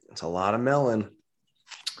 it's a lot of melon.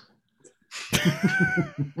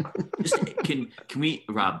 Can we,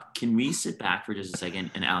 Rob, can we sit back for just a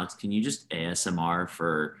second, and Alex, can you just ASMR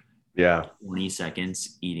for 20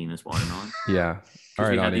 seconds eating this watermelon? Yeah. All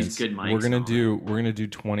right, audience. We're gonna do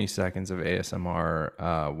 20 seconds of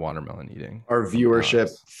ASMR watermelon eating. Our viewership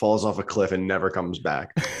falls off a cliff and never comes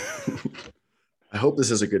back. I hope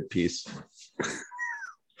this is a good piece.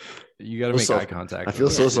 You got to make eye contact. I feel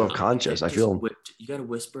so self-conscious. You got to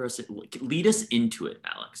whisper us. Lead us into it,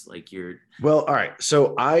 Alex. Like you're. Well, all right.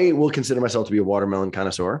 So I will consider myself to be a watermelon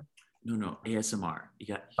connoisseur. No, ASMR.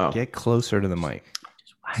 You got. Get closer to the mic.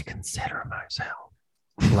 I consider myself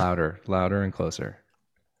louder and closer.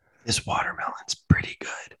 This watermelon's pretty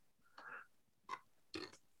good.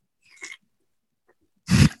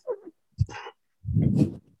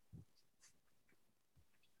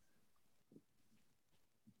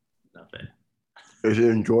 Nothing. Is it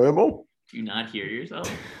enjoyable? Do you not hear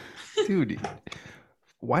yourself? Dude,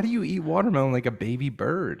 why do you eat watermelon like a baby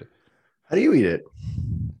bird? How do you eat it?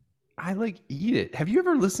 I eat it. Have you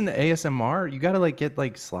ever listened to ASMR? You got to get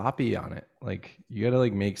sloppy on it. You got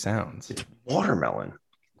to make sounds. It's watermelon.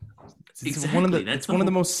 It's exactly. one of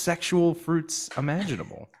the most sexual fruits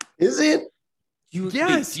imaginable. Is it?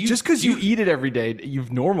 Yes. Just because you eat it every day,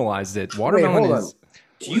 you've normalized it. Watermelon is.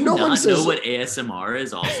 Do you not know what ASMR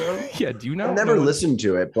is also? Yeah, do you know? I've never listened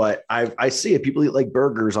to it, but I see it. People eat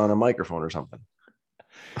burgers on a microphone or something.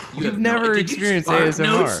 You've never experienced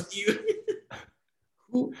ASMR.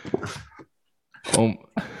 No.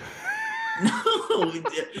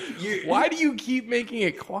 Why do you keep making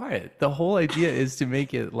it quiet? The whole idea is to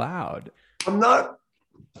make it loud. I'm not.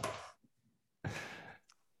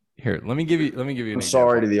 Here, let me give you an example.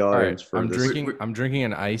 Sorry to the audience for this. I'm drinking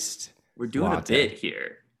an iced. We're doing latte. A bit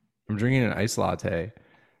here. I'm drinking an iced latte.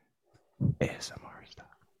 ASMR stuff.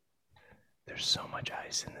 There's so much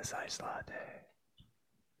ice in this iced latte.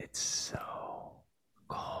 It's so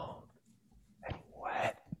cold and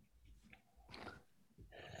wet.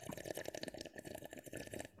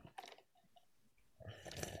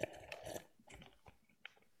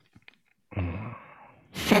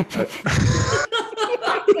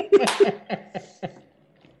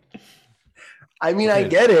 I mean, I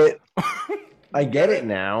get it. I get it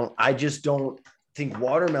now. I just don't think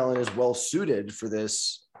watermelon is well suited for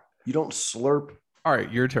this. You don't slurp. All right,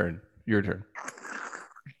 your turn. Okay.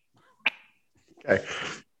 I'm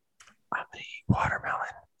gonna eat watermelon.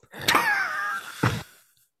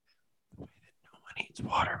 No one eats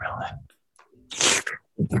watermelon.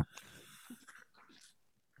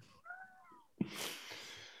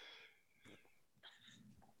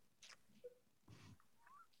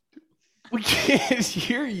 We can't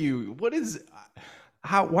hear you. Why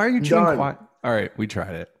are you chewing quiet? All right, we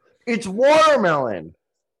tried it. It's watermelon.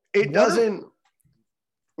 It doesn't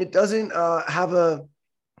have a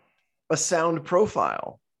sound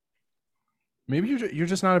profile. Maybe you're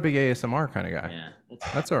just not a big ASMR kind of guy. Yeah.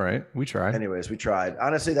 That's all right. We tried. Anyways, we tried.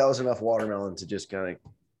 Honestly, that was enough watermelon to just kind of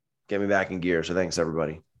get me back in gear. So thanks,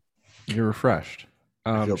 everybody. You're refreshed.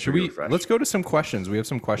 Should we? Refreshed. Let's go to some questions. We have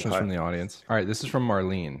some questions from the audience. All right, this is from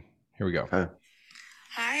Marlene. Here we go. Okay.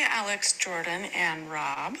 Hi, Alex, Jordan, and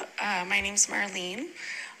Rob. My name's Marlene.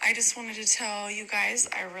 I just wanted to tell you guys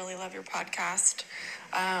I really love your podcast.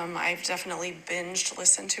 I've definitely binged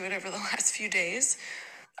listened to it over the last few days.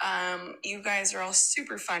 You guys are all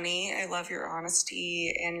super funny. I love your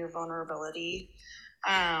honesty and your vulnerability.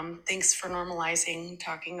 Thanks for normalizing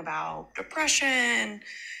talking about depression,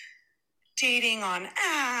 dating on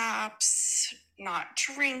apps, not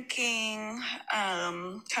drinking,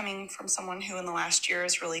 coming from someone who in the last year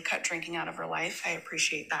has really cut drinking out of her life. I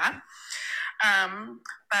appreciate that.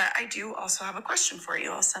 But I do also have a question for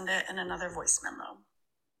you. I'll send it in another voice memo.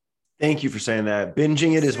 Thank you for saying that.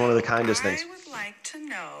 Binging it is one of the kindest things. I would like to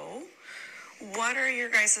know, what are your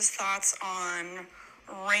guys' thoughts on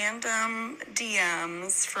random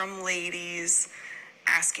DMs from ladies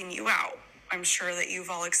asking you out? I'm sure that you've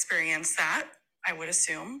all experienced that, I would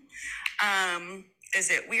assume. Is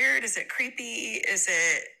it weird? Is it creepy? Is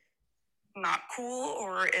it not cool?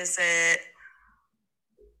 Or is it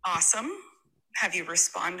awesome? Have you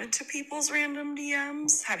responded to people's random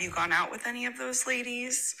DMs? Have you gone out with any of those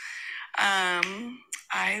ladies?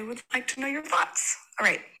 I would like to know your thoughts. All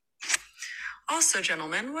right. Also,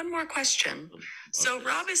 gentlemen, one more question. So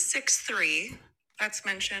Rob is 6'3". That's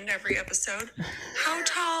mentioned every episode. How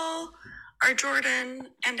tall are Jordan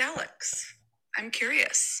and Alex? I'm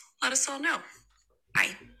curious. Let us all know.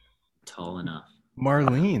 Bye. Tall enough.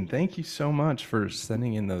 Marlene, thank you so much for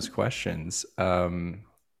sending in those questions.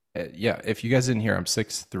 Yeah, if you guys didn't hear, I'm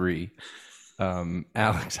 6'3".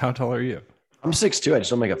 Alex, how tall are you? I'm 6'2". I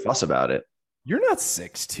just don't make a fuss about it. You're not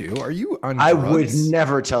 6'2". Are you on I drugs? would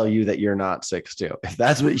never tell you that you're not 6'2". If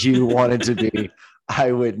that's what you wanted to be,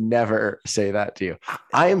 I would never say that to you.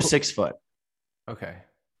 I am 6 foot. Okay.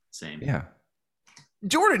 Same. Yeah.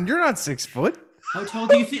 Jordan, you're not 6 foot. How tall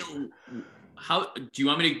do you feel? How do you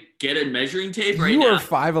want me to get a measuring tape right now? You are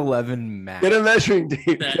 5'11" max. Get a measuring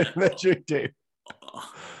tape. Get a measuring tape.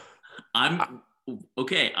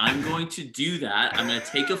 Okay, I'm going to do that. I'm going to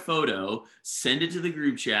take a photo, send it to the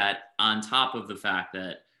group chat on top of the fact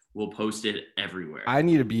that we'll post it everywhere. I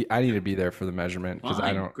need to be there for the measurement because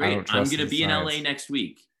I don't Great. I'm trust going to the be in science. LA next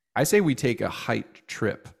week. I say we take a height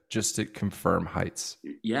trip just to confirm heights.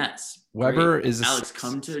 Yes. Weber great. is Alex,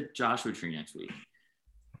 come to Joshua Tree next week.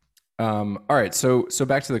 All right, so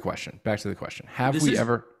back to the question. Have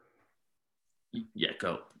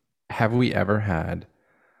we ever had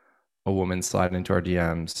a woman slide into our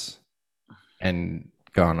DMs and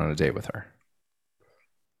gone on a date with her?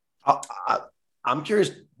 I'm curious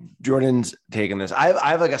Jordan's taking this. I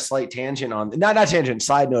have like a slight tangent on not tangent,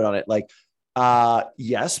 side note on it. Like,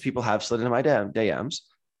 yes, people have slid into my DMs.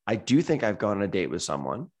 I do think I've gone on a date with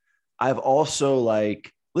someone. I've also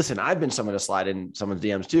listen, I've been someone to slide in someone's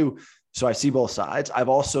DMs too. So I see both sides. I've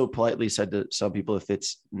also politely said to some people if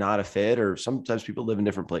it's not a fit, or sometimes people live in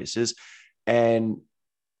different places and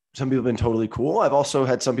some people have been totally cool. I've also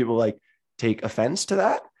had some people take offense to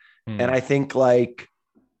that. And I think I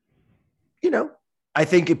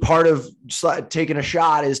think part of taking a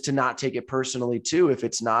shot is to not take it personally too. If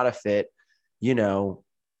it's not a fit,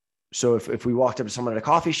 so if we walked up to someone at a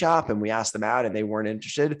coffee shop and we asked them out and they weren't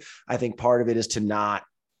interested, I think part of it is to not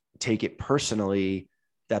take it personally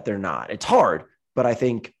that they're not. It's hard, but I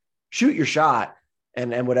think shoot your shot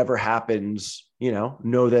and whatever happens,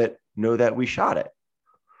 know that we shot it.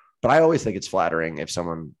 But I always think it's flattering if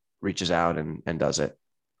someone reaches out and does it.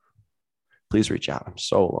 Please reach out. I'm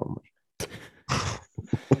so lonely.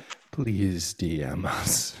 Please DM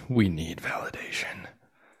us. We need validation.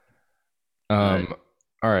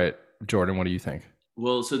 All right, Jordan, what do you think?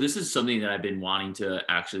 Well, so this is something that I've been wanting to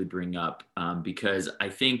actually bring up because I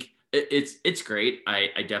think it's great.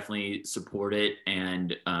 I definitely support it.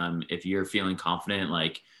 And if you're feeling confident,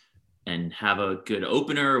 and have a good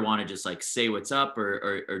opener, or want to just say what's up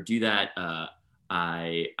or do that,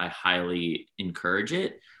 I highly encourage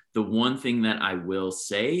it. The one thing that I will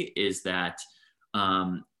say is that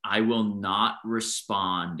I will not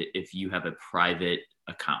respond if you have a private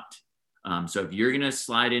account. So if you're going to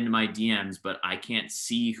slide into my DMs, but I can't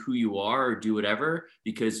see who you are or do whatever,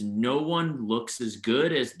 because no one looks as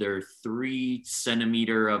good as their 3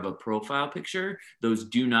 centimeter of a profile picture, those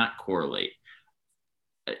do not correlate.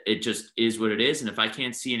 It just is what it is. And if I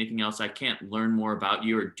can't see anything else, I can't learn more about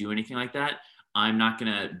you or do anything like that. I'm not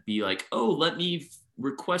going to be like, oh, let me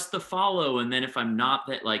request the follow. And then if I'm not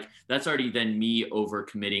that, that's already then me over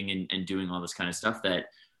committing and doing all this kind of stuff that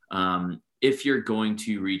if you're going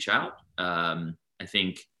to reach out, I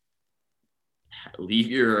think leave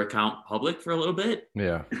your account public for a little bit.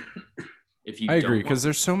 Yeah. If you I agree, because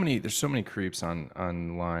there's so many creeps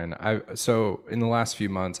online. So in the last few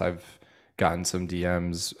months I've gotten some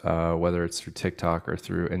DMs, whether it's through TikTok or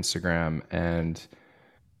through Instagram, and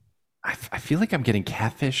I feel like I'm getting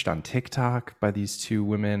catfished on TikTok by these 2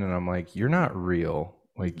 women, and I'm like, you're not real.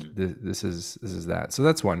 This is that. So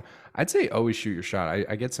that's one. I'd say always shoot your shot.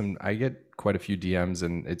 I get quite a few DMs,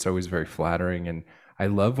 and it's always very flattering. And I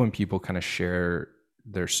love when people kind of share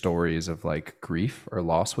their stories of grief or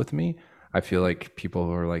loss with me. I feel like people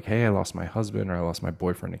who are like, hey, I lost my husband, or I lost my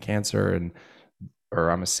boyfriend to cancer, or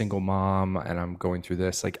I'm a single mom and I'm going through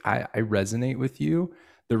this. I resonate with you.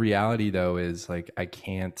 The reality though is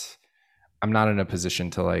I'm not in a position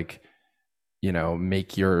to not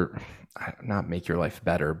make your life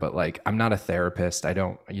better, but I'm not a therapist. I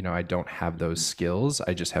don't have those skills.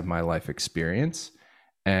 I just have my life experience,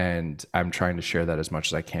 and I'm trying to share that as much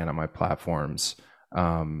as I can on my platforms.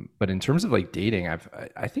 But in terms of dating,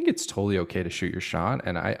 I think it's totally okay to shoot your shot,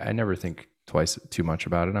 and I never think too much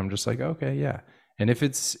about it. I'm just like, okay, yeah. And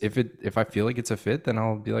if I feel like it's a fit, then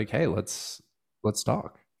I'll be like, hey, let's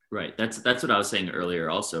talk. Right. That's what I was saying earlier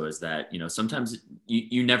also, is that, sometimes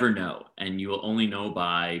you never know, and you will only know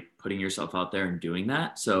by putting yourself out there and doing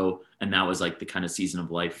that. So, and that was the kind of season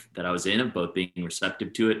of life that I was in, of both being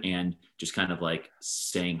receptive to it and just kind of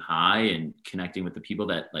saying hi and connecting with the people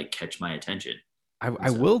that catch my attention.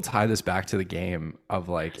 I will tie this back to the game of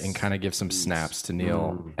and kind of give some snaps to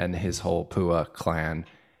Neil and his whole Pua clan.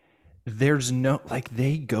 There's no,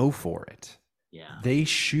 they go for it. Yeah. They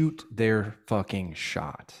shoot their fucking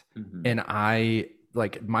shot. Mm-hmm. And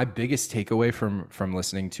my biggest takeaway from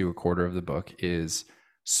listening to a quarter of the book is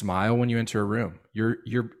smile when you enter a room.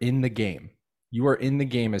 You're in the game. You are in the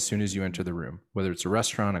game as soon as you enter the room, whether it's a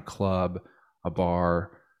restaurant, a club, a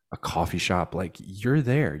bar, a coffee shop, you're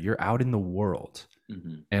there, you're out in the world.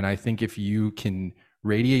 Mm-hmm. And I think if you can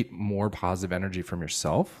radiate more positive energy from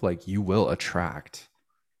yourself, you will attract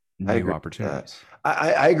new opportunities.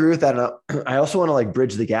 I agree with that. And I also want to like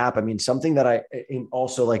bridge the gap. I mean, something that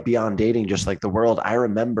also like beyond dating, just like the world. I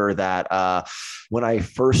remember that when I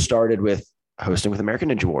first started with hosting with American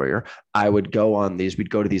Ninja Warrior, we'd go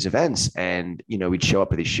to these events and, we'd show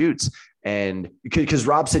up at these shoots and because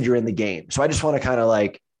Rob said you're in the game. So I just want to kind of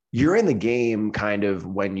like, you're in the game kind of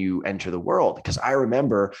when you enter the world. Because I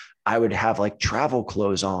remember I would have like travel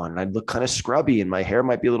clothes on and I'd look kind of scrubby and my hair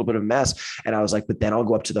might be a little bit of a mess. And I was like, but then I'll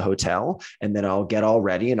go up to the hotel and then I'll get all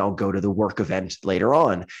ready and I'll go to the work event later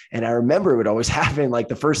on. And I remember it would always happen like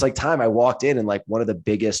the first like time I walked in and like one of the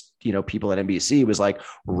biggest, people at NBC was like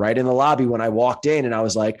right in the lobby when I walked in and I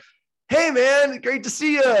was like, hey man, great to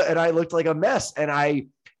see you. And I looked like a mess. And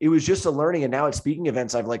it was just a learning. And now at speaking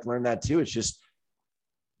events, I've like learned that too. It's just,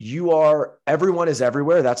 everyone is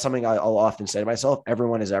everywhere. That's something I'll often say to myself.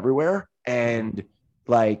 Everyone is everywhere. And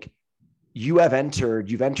like you've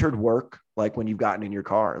entered work, like when you've gotten in your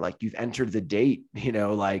car, like you've entered the date,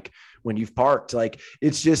 like when you've parked, like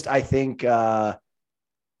it's just, I think, not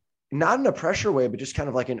in a pressure way, but just kind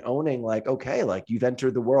of like an owning, like, okay, like you've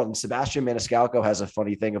entered the world. And Sebastian Maniscalco has a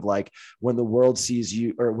funny thing of like, when the world sees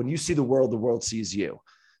you, or when you see the world sees you.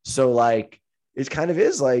 So like, it kind of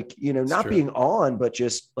is like, not being on, but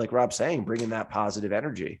just like Rob's saying, bringing that positive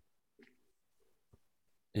energy.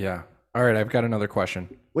 Yeah. All right. I've got another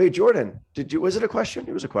question. Wait, Jordan, was it a question?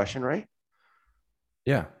 It was a question, right?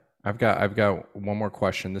 Yeah. I've got one more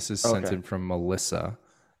question. This is sent in from Melissa.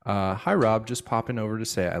 Hi, Rob. Just popping over to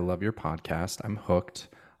say I love your podcast. I'm hooked.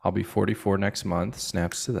 I'll be 44 next month.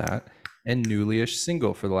 Snaps to that. And newly-ish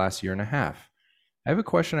single for the last year and a half. I have a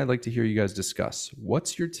question I'd like to hear you guys discuss.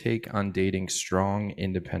 What's your take on dating strong,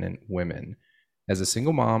 independent women? As a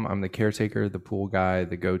single mom, I'm the caretaker, the pool guy,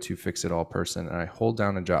 the go-to fix-it-all person, and I hold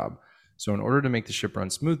down a job. So in order to make the ship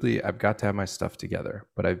run smoothly, I've got to have my stuff together.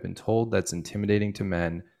 But I've been told that's intimidating to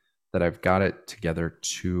men, that I've got it together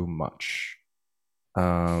too much.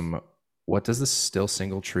 What does the still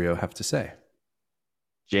single trio have to say?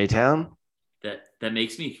 J-Town? That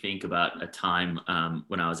makes me think about a time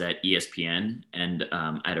when I was at ESPN and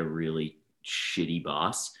I had a really shitty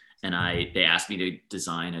boss and they asked me to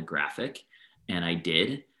design a graphic and I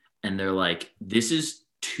did. And they're like, this is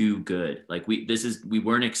too good. Like we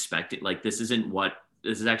weren't expecting, like, this is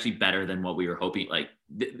actually better than what we were hoping. Like,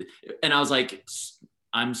 and I was like,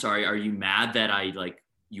 I'm sorry. Are you mad that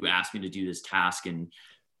you asked me to do this task and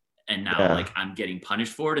now like I'm getting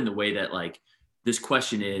punished for it in the way that like this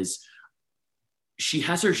question is, she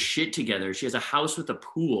has her shit together. She has a house with a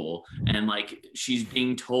pool and like, she's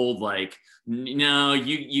being told like, no,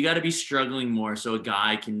 you got to be struggling more so a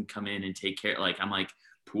guy can come in and take care. Like, I'm like,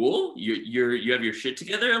 pool? You have your shit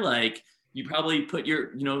together? Like you probably put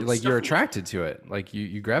your, like you're attracted to it. Like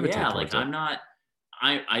you gravitate towards like it. I'm not,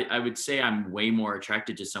 I would say I'm way more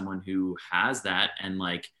attracted to someone who has that. And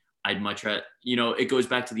like, I'd much rather, it goes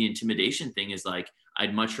back to the intimidation thing is like,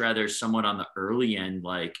 I'd much rather someone on the early end,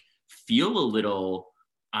 like, feel a little,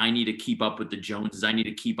 I need to keep up with the Joneses. I need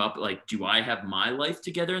to keep up. Like, do I have my life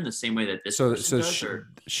together in the same way that this person does?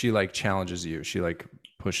 She like challenges you. She like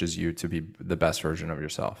pushes you to be the best version of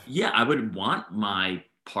yourself. Yeah, I would want my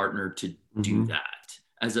partner to do that.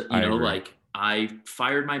 As a, like I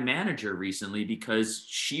fired my manager recently because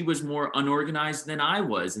she was more unorganized than I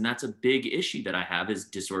was, and that's a big issue that I have is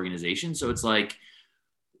disorganization. So it's like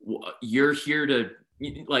you're here to.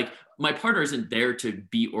 Like my partner isn't there to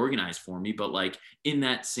be organized for me, but like in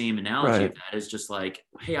that same analogy, that is just like,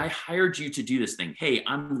 hey, I hired you to do this thing. Hey,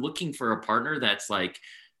 I'm looking for a partner that's like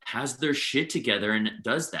has their shit together and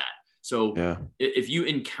does that. So if you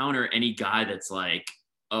encounter any guy that's like,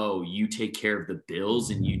 oh, you take care of the bills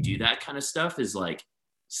and you do that kind of stuff is like,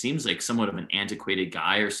 seems like somewhat of an antiquated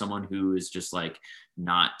guy or someone who is just like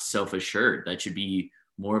not self-assured. That should be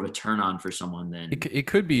more of a turn on for someone than it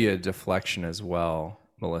could be a deflection as well,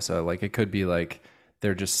 Melissa. Like it could be like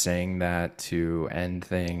they're just saying that to end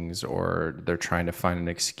things, or they're trying to find an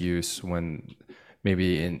excuse when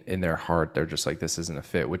maybe in their heart they're just like, this isn't a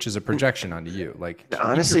fit, which is a projection onto you. Like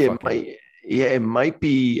honestly, it might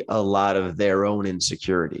be a lot of their own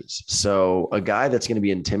insecurities. So a guy that's going to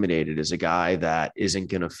be intimidated is a guy that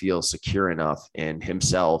isn't going to feel secure enough in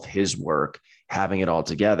himself, his work, having it all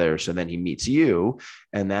together. So then he meets you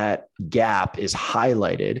and that gap is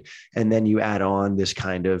highlighted. And then you add on this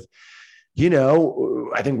kind of,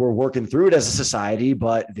 I think we're working through it as a society,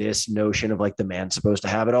 but this notion of like the man's supposed to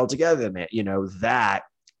have it all together, man, that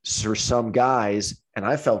for some guys, and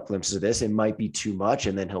I felt glimpses of this, it might be too much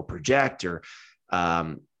and then he'll project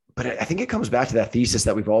but I think it comes back to that thesis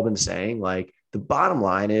that we've all been saying. Like the bottom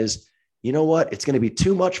line is, you know what? It's going to be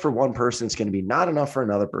too much for one person. It's going to be not enough for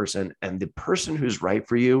another person. And the person who's right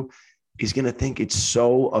for you is going to think it's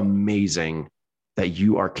so amazing that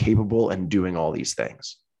you are capable and doing all these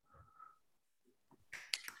things.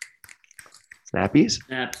 Snappies?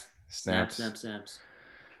 Snaps.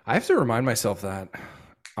 I have to remind myself that,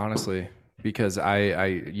 honestly, because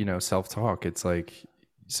I self-talk. It's like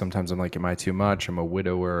sometimes I'm like, am I too much? I'm a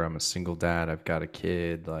widower. I'm a single dad. I've got a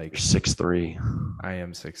kid. Like, You're 6'3". I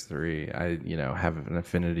am 6'3". I have an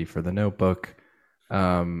affinity for The Notebook.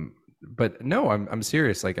 But no, I'm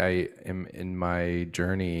serious. Like, I am in my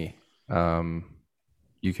journey.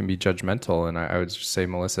 You can be judgmental, and I would just say,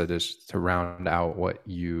 Melissa, just to round out what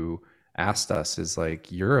you asked us, is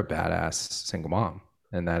like, you're a badass single mom,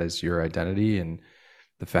 and that is your identity. And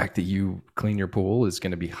the fact that you clean your pool is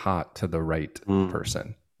going to be hot to the right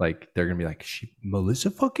person. Like, they're going to be like,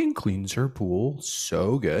 Melissa fucking cleans her pool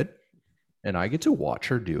so good, and I get to watch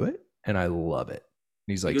her do it, and I love it.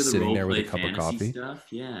 And he's like sitting there with a cup of coffee. Stuff.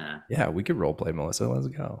 Yeah, we could role play, Melissa. Let's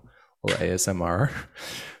go. A little ASMR.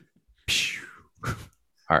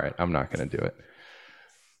 All right, I'm not going to do it.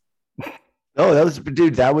 No,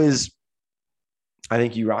 that was, I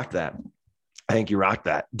think you rocked that.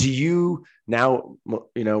 Do you now,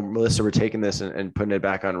 Melissa, we're taking this and putting it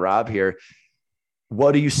back on Rob here.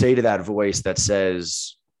 What do you say to that voice that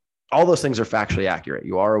says all those things are factually accurate?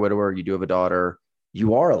 You are a widower. You do have a daughter.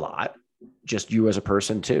 You are a lot, just you as a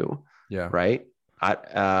person too. Yeah. Right.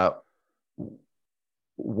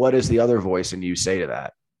 What does the other voice in you say to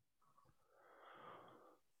that?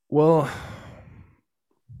 Well,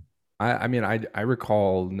 I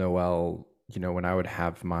recall Noelle, when I would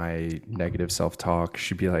have my negative self-talk,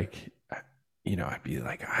 she'd be like, I'd be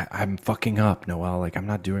like, I'm fucking up, Noelle. Like, I'm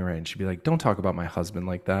not doing right. And she'd be like, don't talk about my husband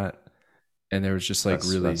like that. And there was just like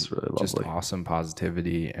that's really just awesome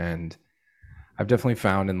positivity. And I've definitely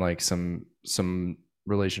found in like some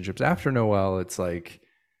relationships after Noelle, it's like,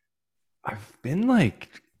 I've been like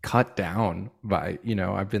cut down by,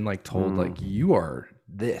 I've been like told like, you are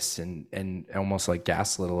this and almost like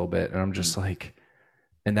gaslit a little bit. And I'm just like,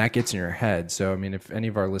 and that gets in your head. So, I mean, if any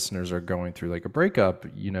of our listeners are going through like a breakup,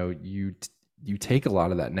 you take a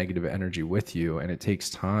lot of that negative energy with you, and it takes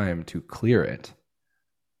time to clear it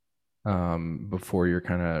before you're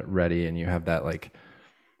kind of ready and you have that like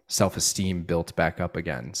self-esteem built back up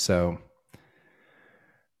again. So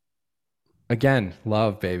again,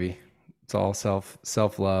 love, baby. It's all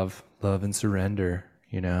self-love, love and surrender,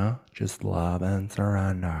 just love and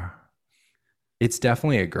surrender. It's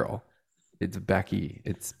definitely a girl. It's Becky.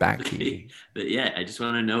 But yeah, I just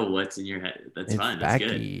want to know what's in your head. That's fine. That's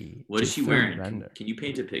good. What is she wearing? Can you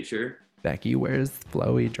paint a picture? Becky wears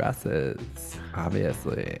flowy dresses,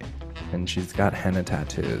 obviously. And she's got henna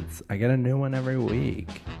tattoos. I get a new one every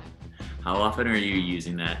week. How often are you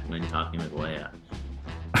using that when talking with Leia?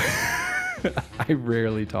 I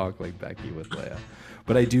rarely talk like Becky with Leia.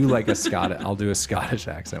 But I do like I'll do a Scottish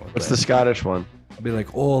accent with What's Leia. The Scottish one? I'll be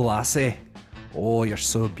like, oh, lassie. Oh, you're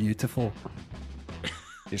so beautiful.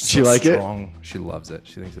 You're so she like strong. it? She loves it.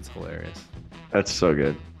 She thinks it's hilarious. That's so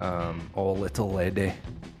good. Oh, little lady.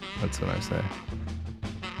 That's what I say.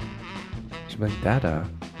 She's like, Dada.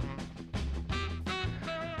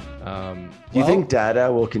 Do you think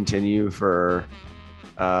Dada will continue for,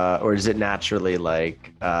 or is it naturally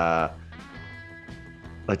like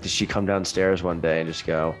does she come downstairs one day and just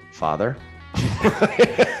go, Father?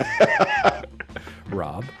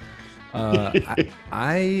 Rob.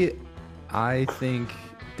 I think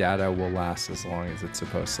Dada will last as long as it's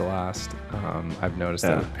supposed to last. I've noticed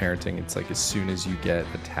that with parenting, it's like as soon as you get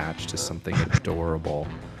attached to something adorable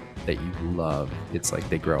that you love, it's like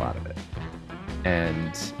they grow out of it.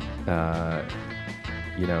 And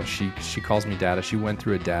she calls me Dada. She went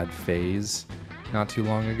through a dad phase not too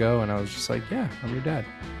long ago, and I was just like, yeah, I'm your dad,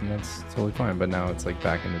 and that's totally fine. But now it's like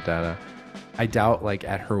back into Dada. I doubt like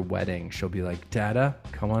at her wedding she'll be like, Dada,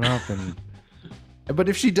 come on up. And but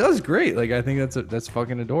if she does, great. Like, I think that's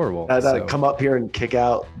fucking adorable. Come up here and kick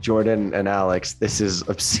out Jordan and Alex. This is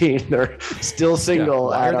obscene. They're still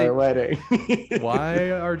single at our wedding.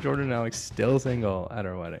 Why are Jordan and Alex still single at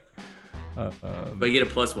our wedding? But you get a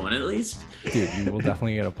 +1 at least? Dude, you will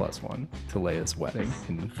definitely get a +1 to Leia's wedding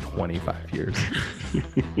in 25 years.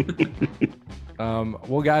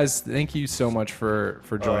 Well, guys, thank you so much for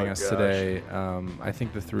joining us today. I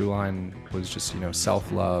think the through line was just,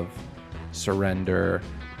 self-love, surrender,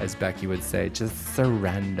 as Becky would say, just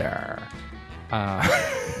surrender.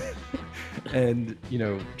 And,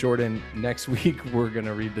 Jordan, next week we're going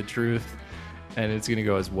to read the truth, and it's going to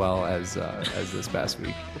go as well as this past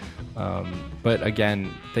week. But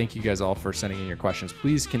again, thank you guys all for sending in your questions.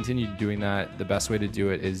 Please continue doing that. The best way to do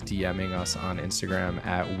it is DMing us on Instagram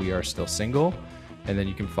at We Are Still Single. And then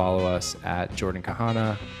you can follow us at Jordan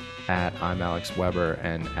Kahana at I'm Alex Weber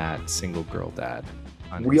and at Single Girl Dad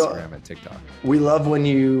on We all- Instagram and TikTok. We love when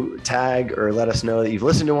you tag or let us know that you've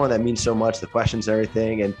listened to one. That means so much, the questions and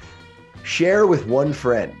everything. And share with one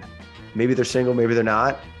friend. Maybe they're single, maybe they're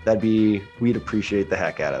not. We'd appreciate the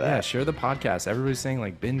heck out of that. Yeah, share the podcast. Everybody's saying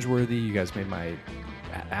like binge worthy. You guys made my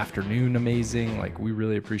afternoon amazing. Like, we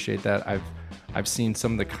really appreciate that. I've seen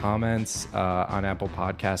some of the comments on Apple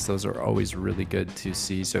Podcasts. Those are always really good to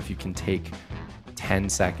see. So if you can take 10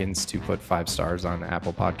 seconds to put 5 stars on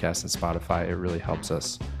Apple Podcasts and Spotify, it really helps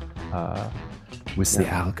us with the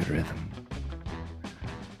algorithm.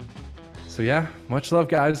 So yeah, much love,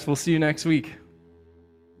 guys. We'll see you next week.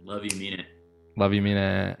 Love you, mean it. Love you, mean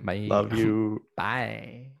it. Bye. Love you.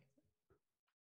 Bye.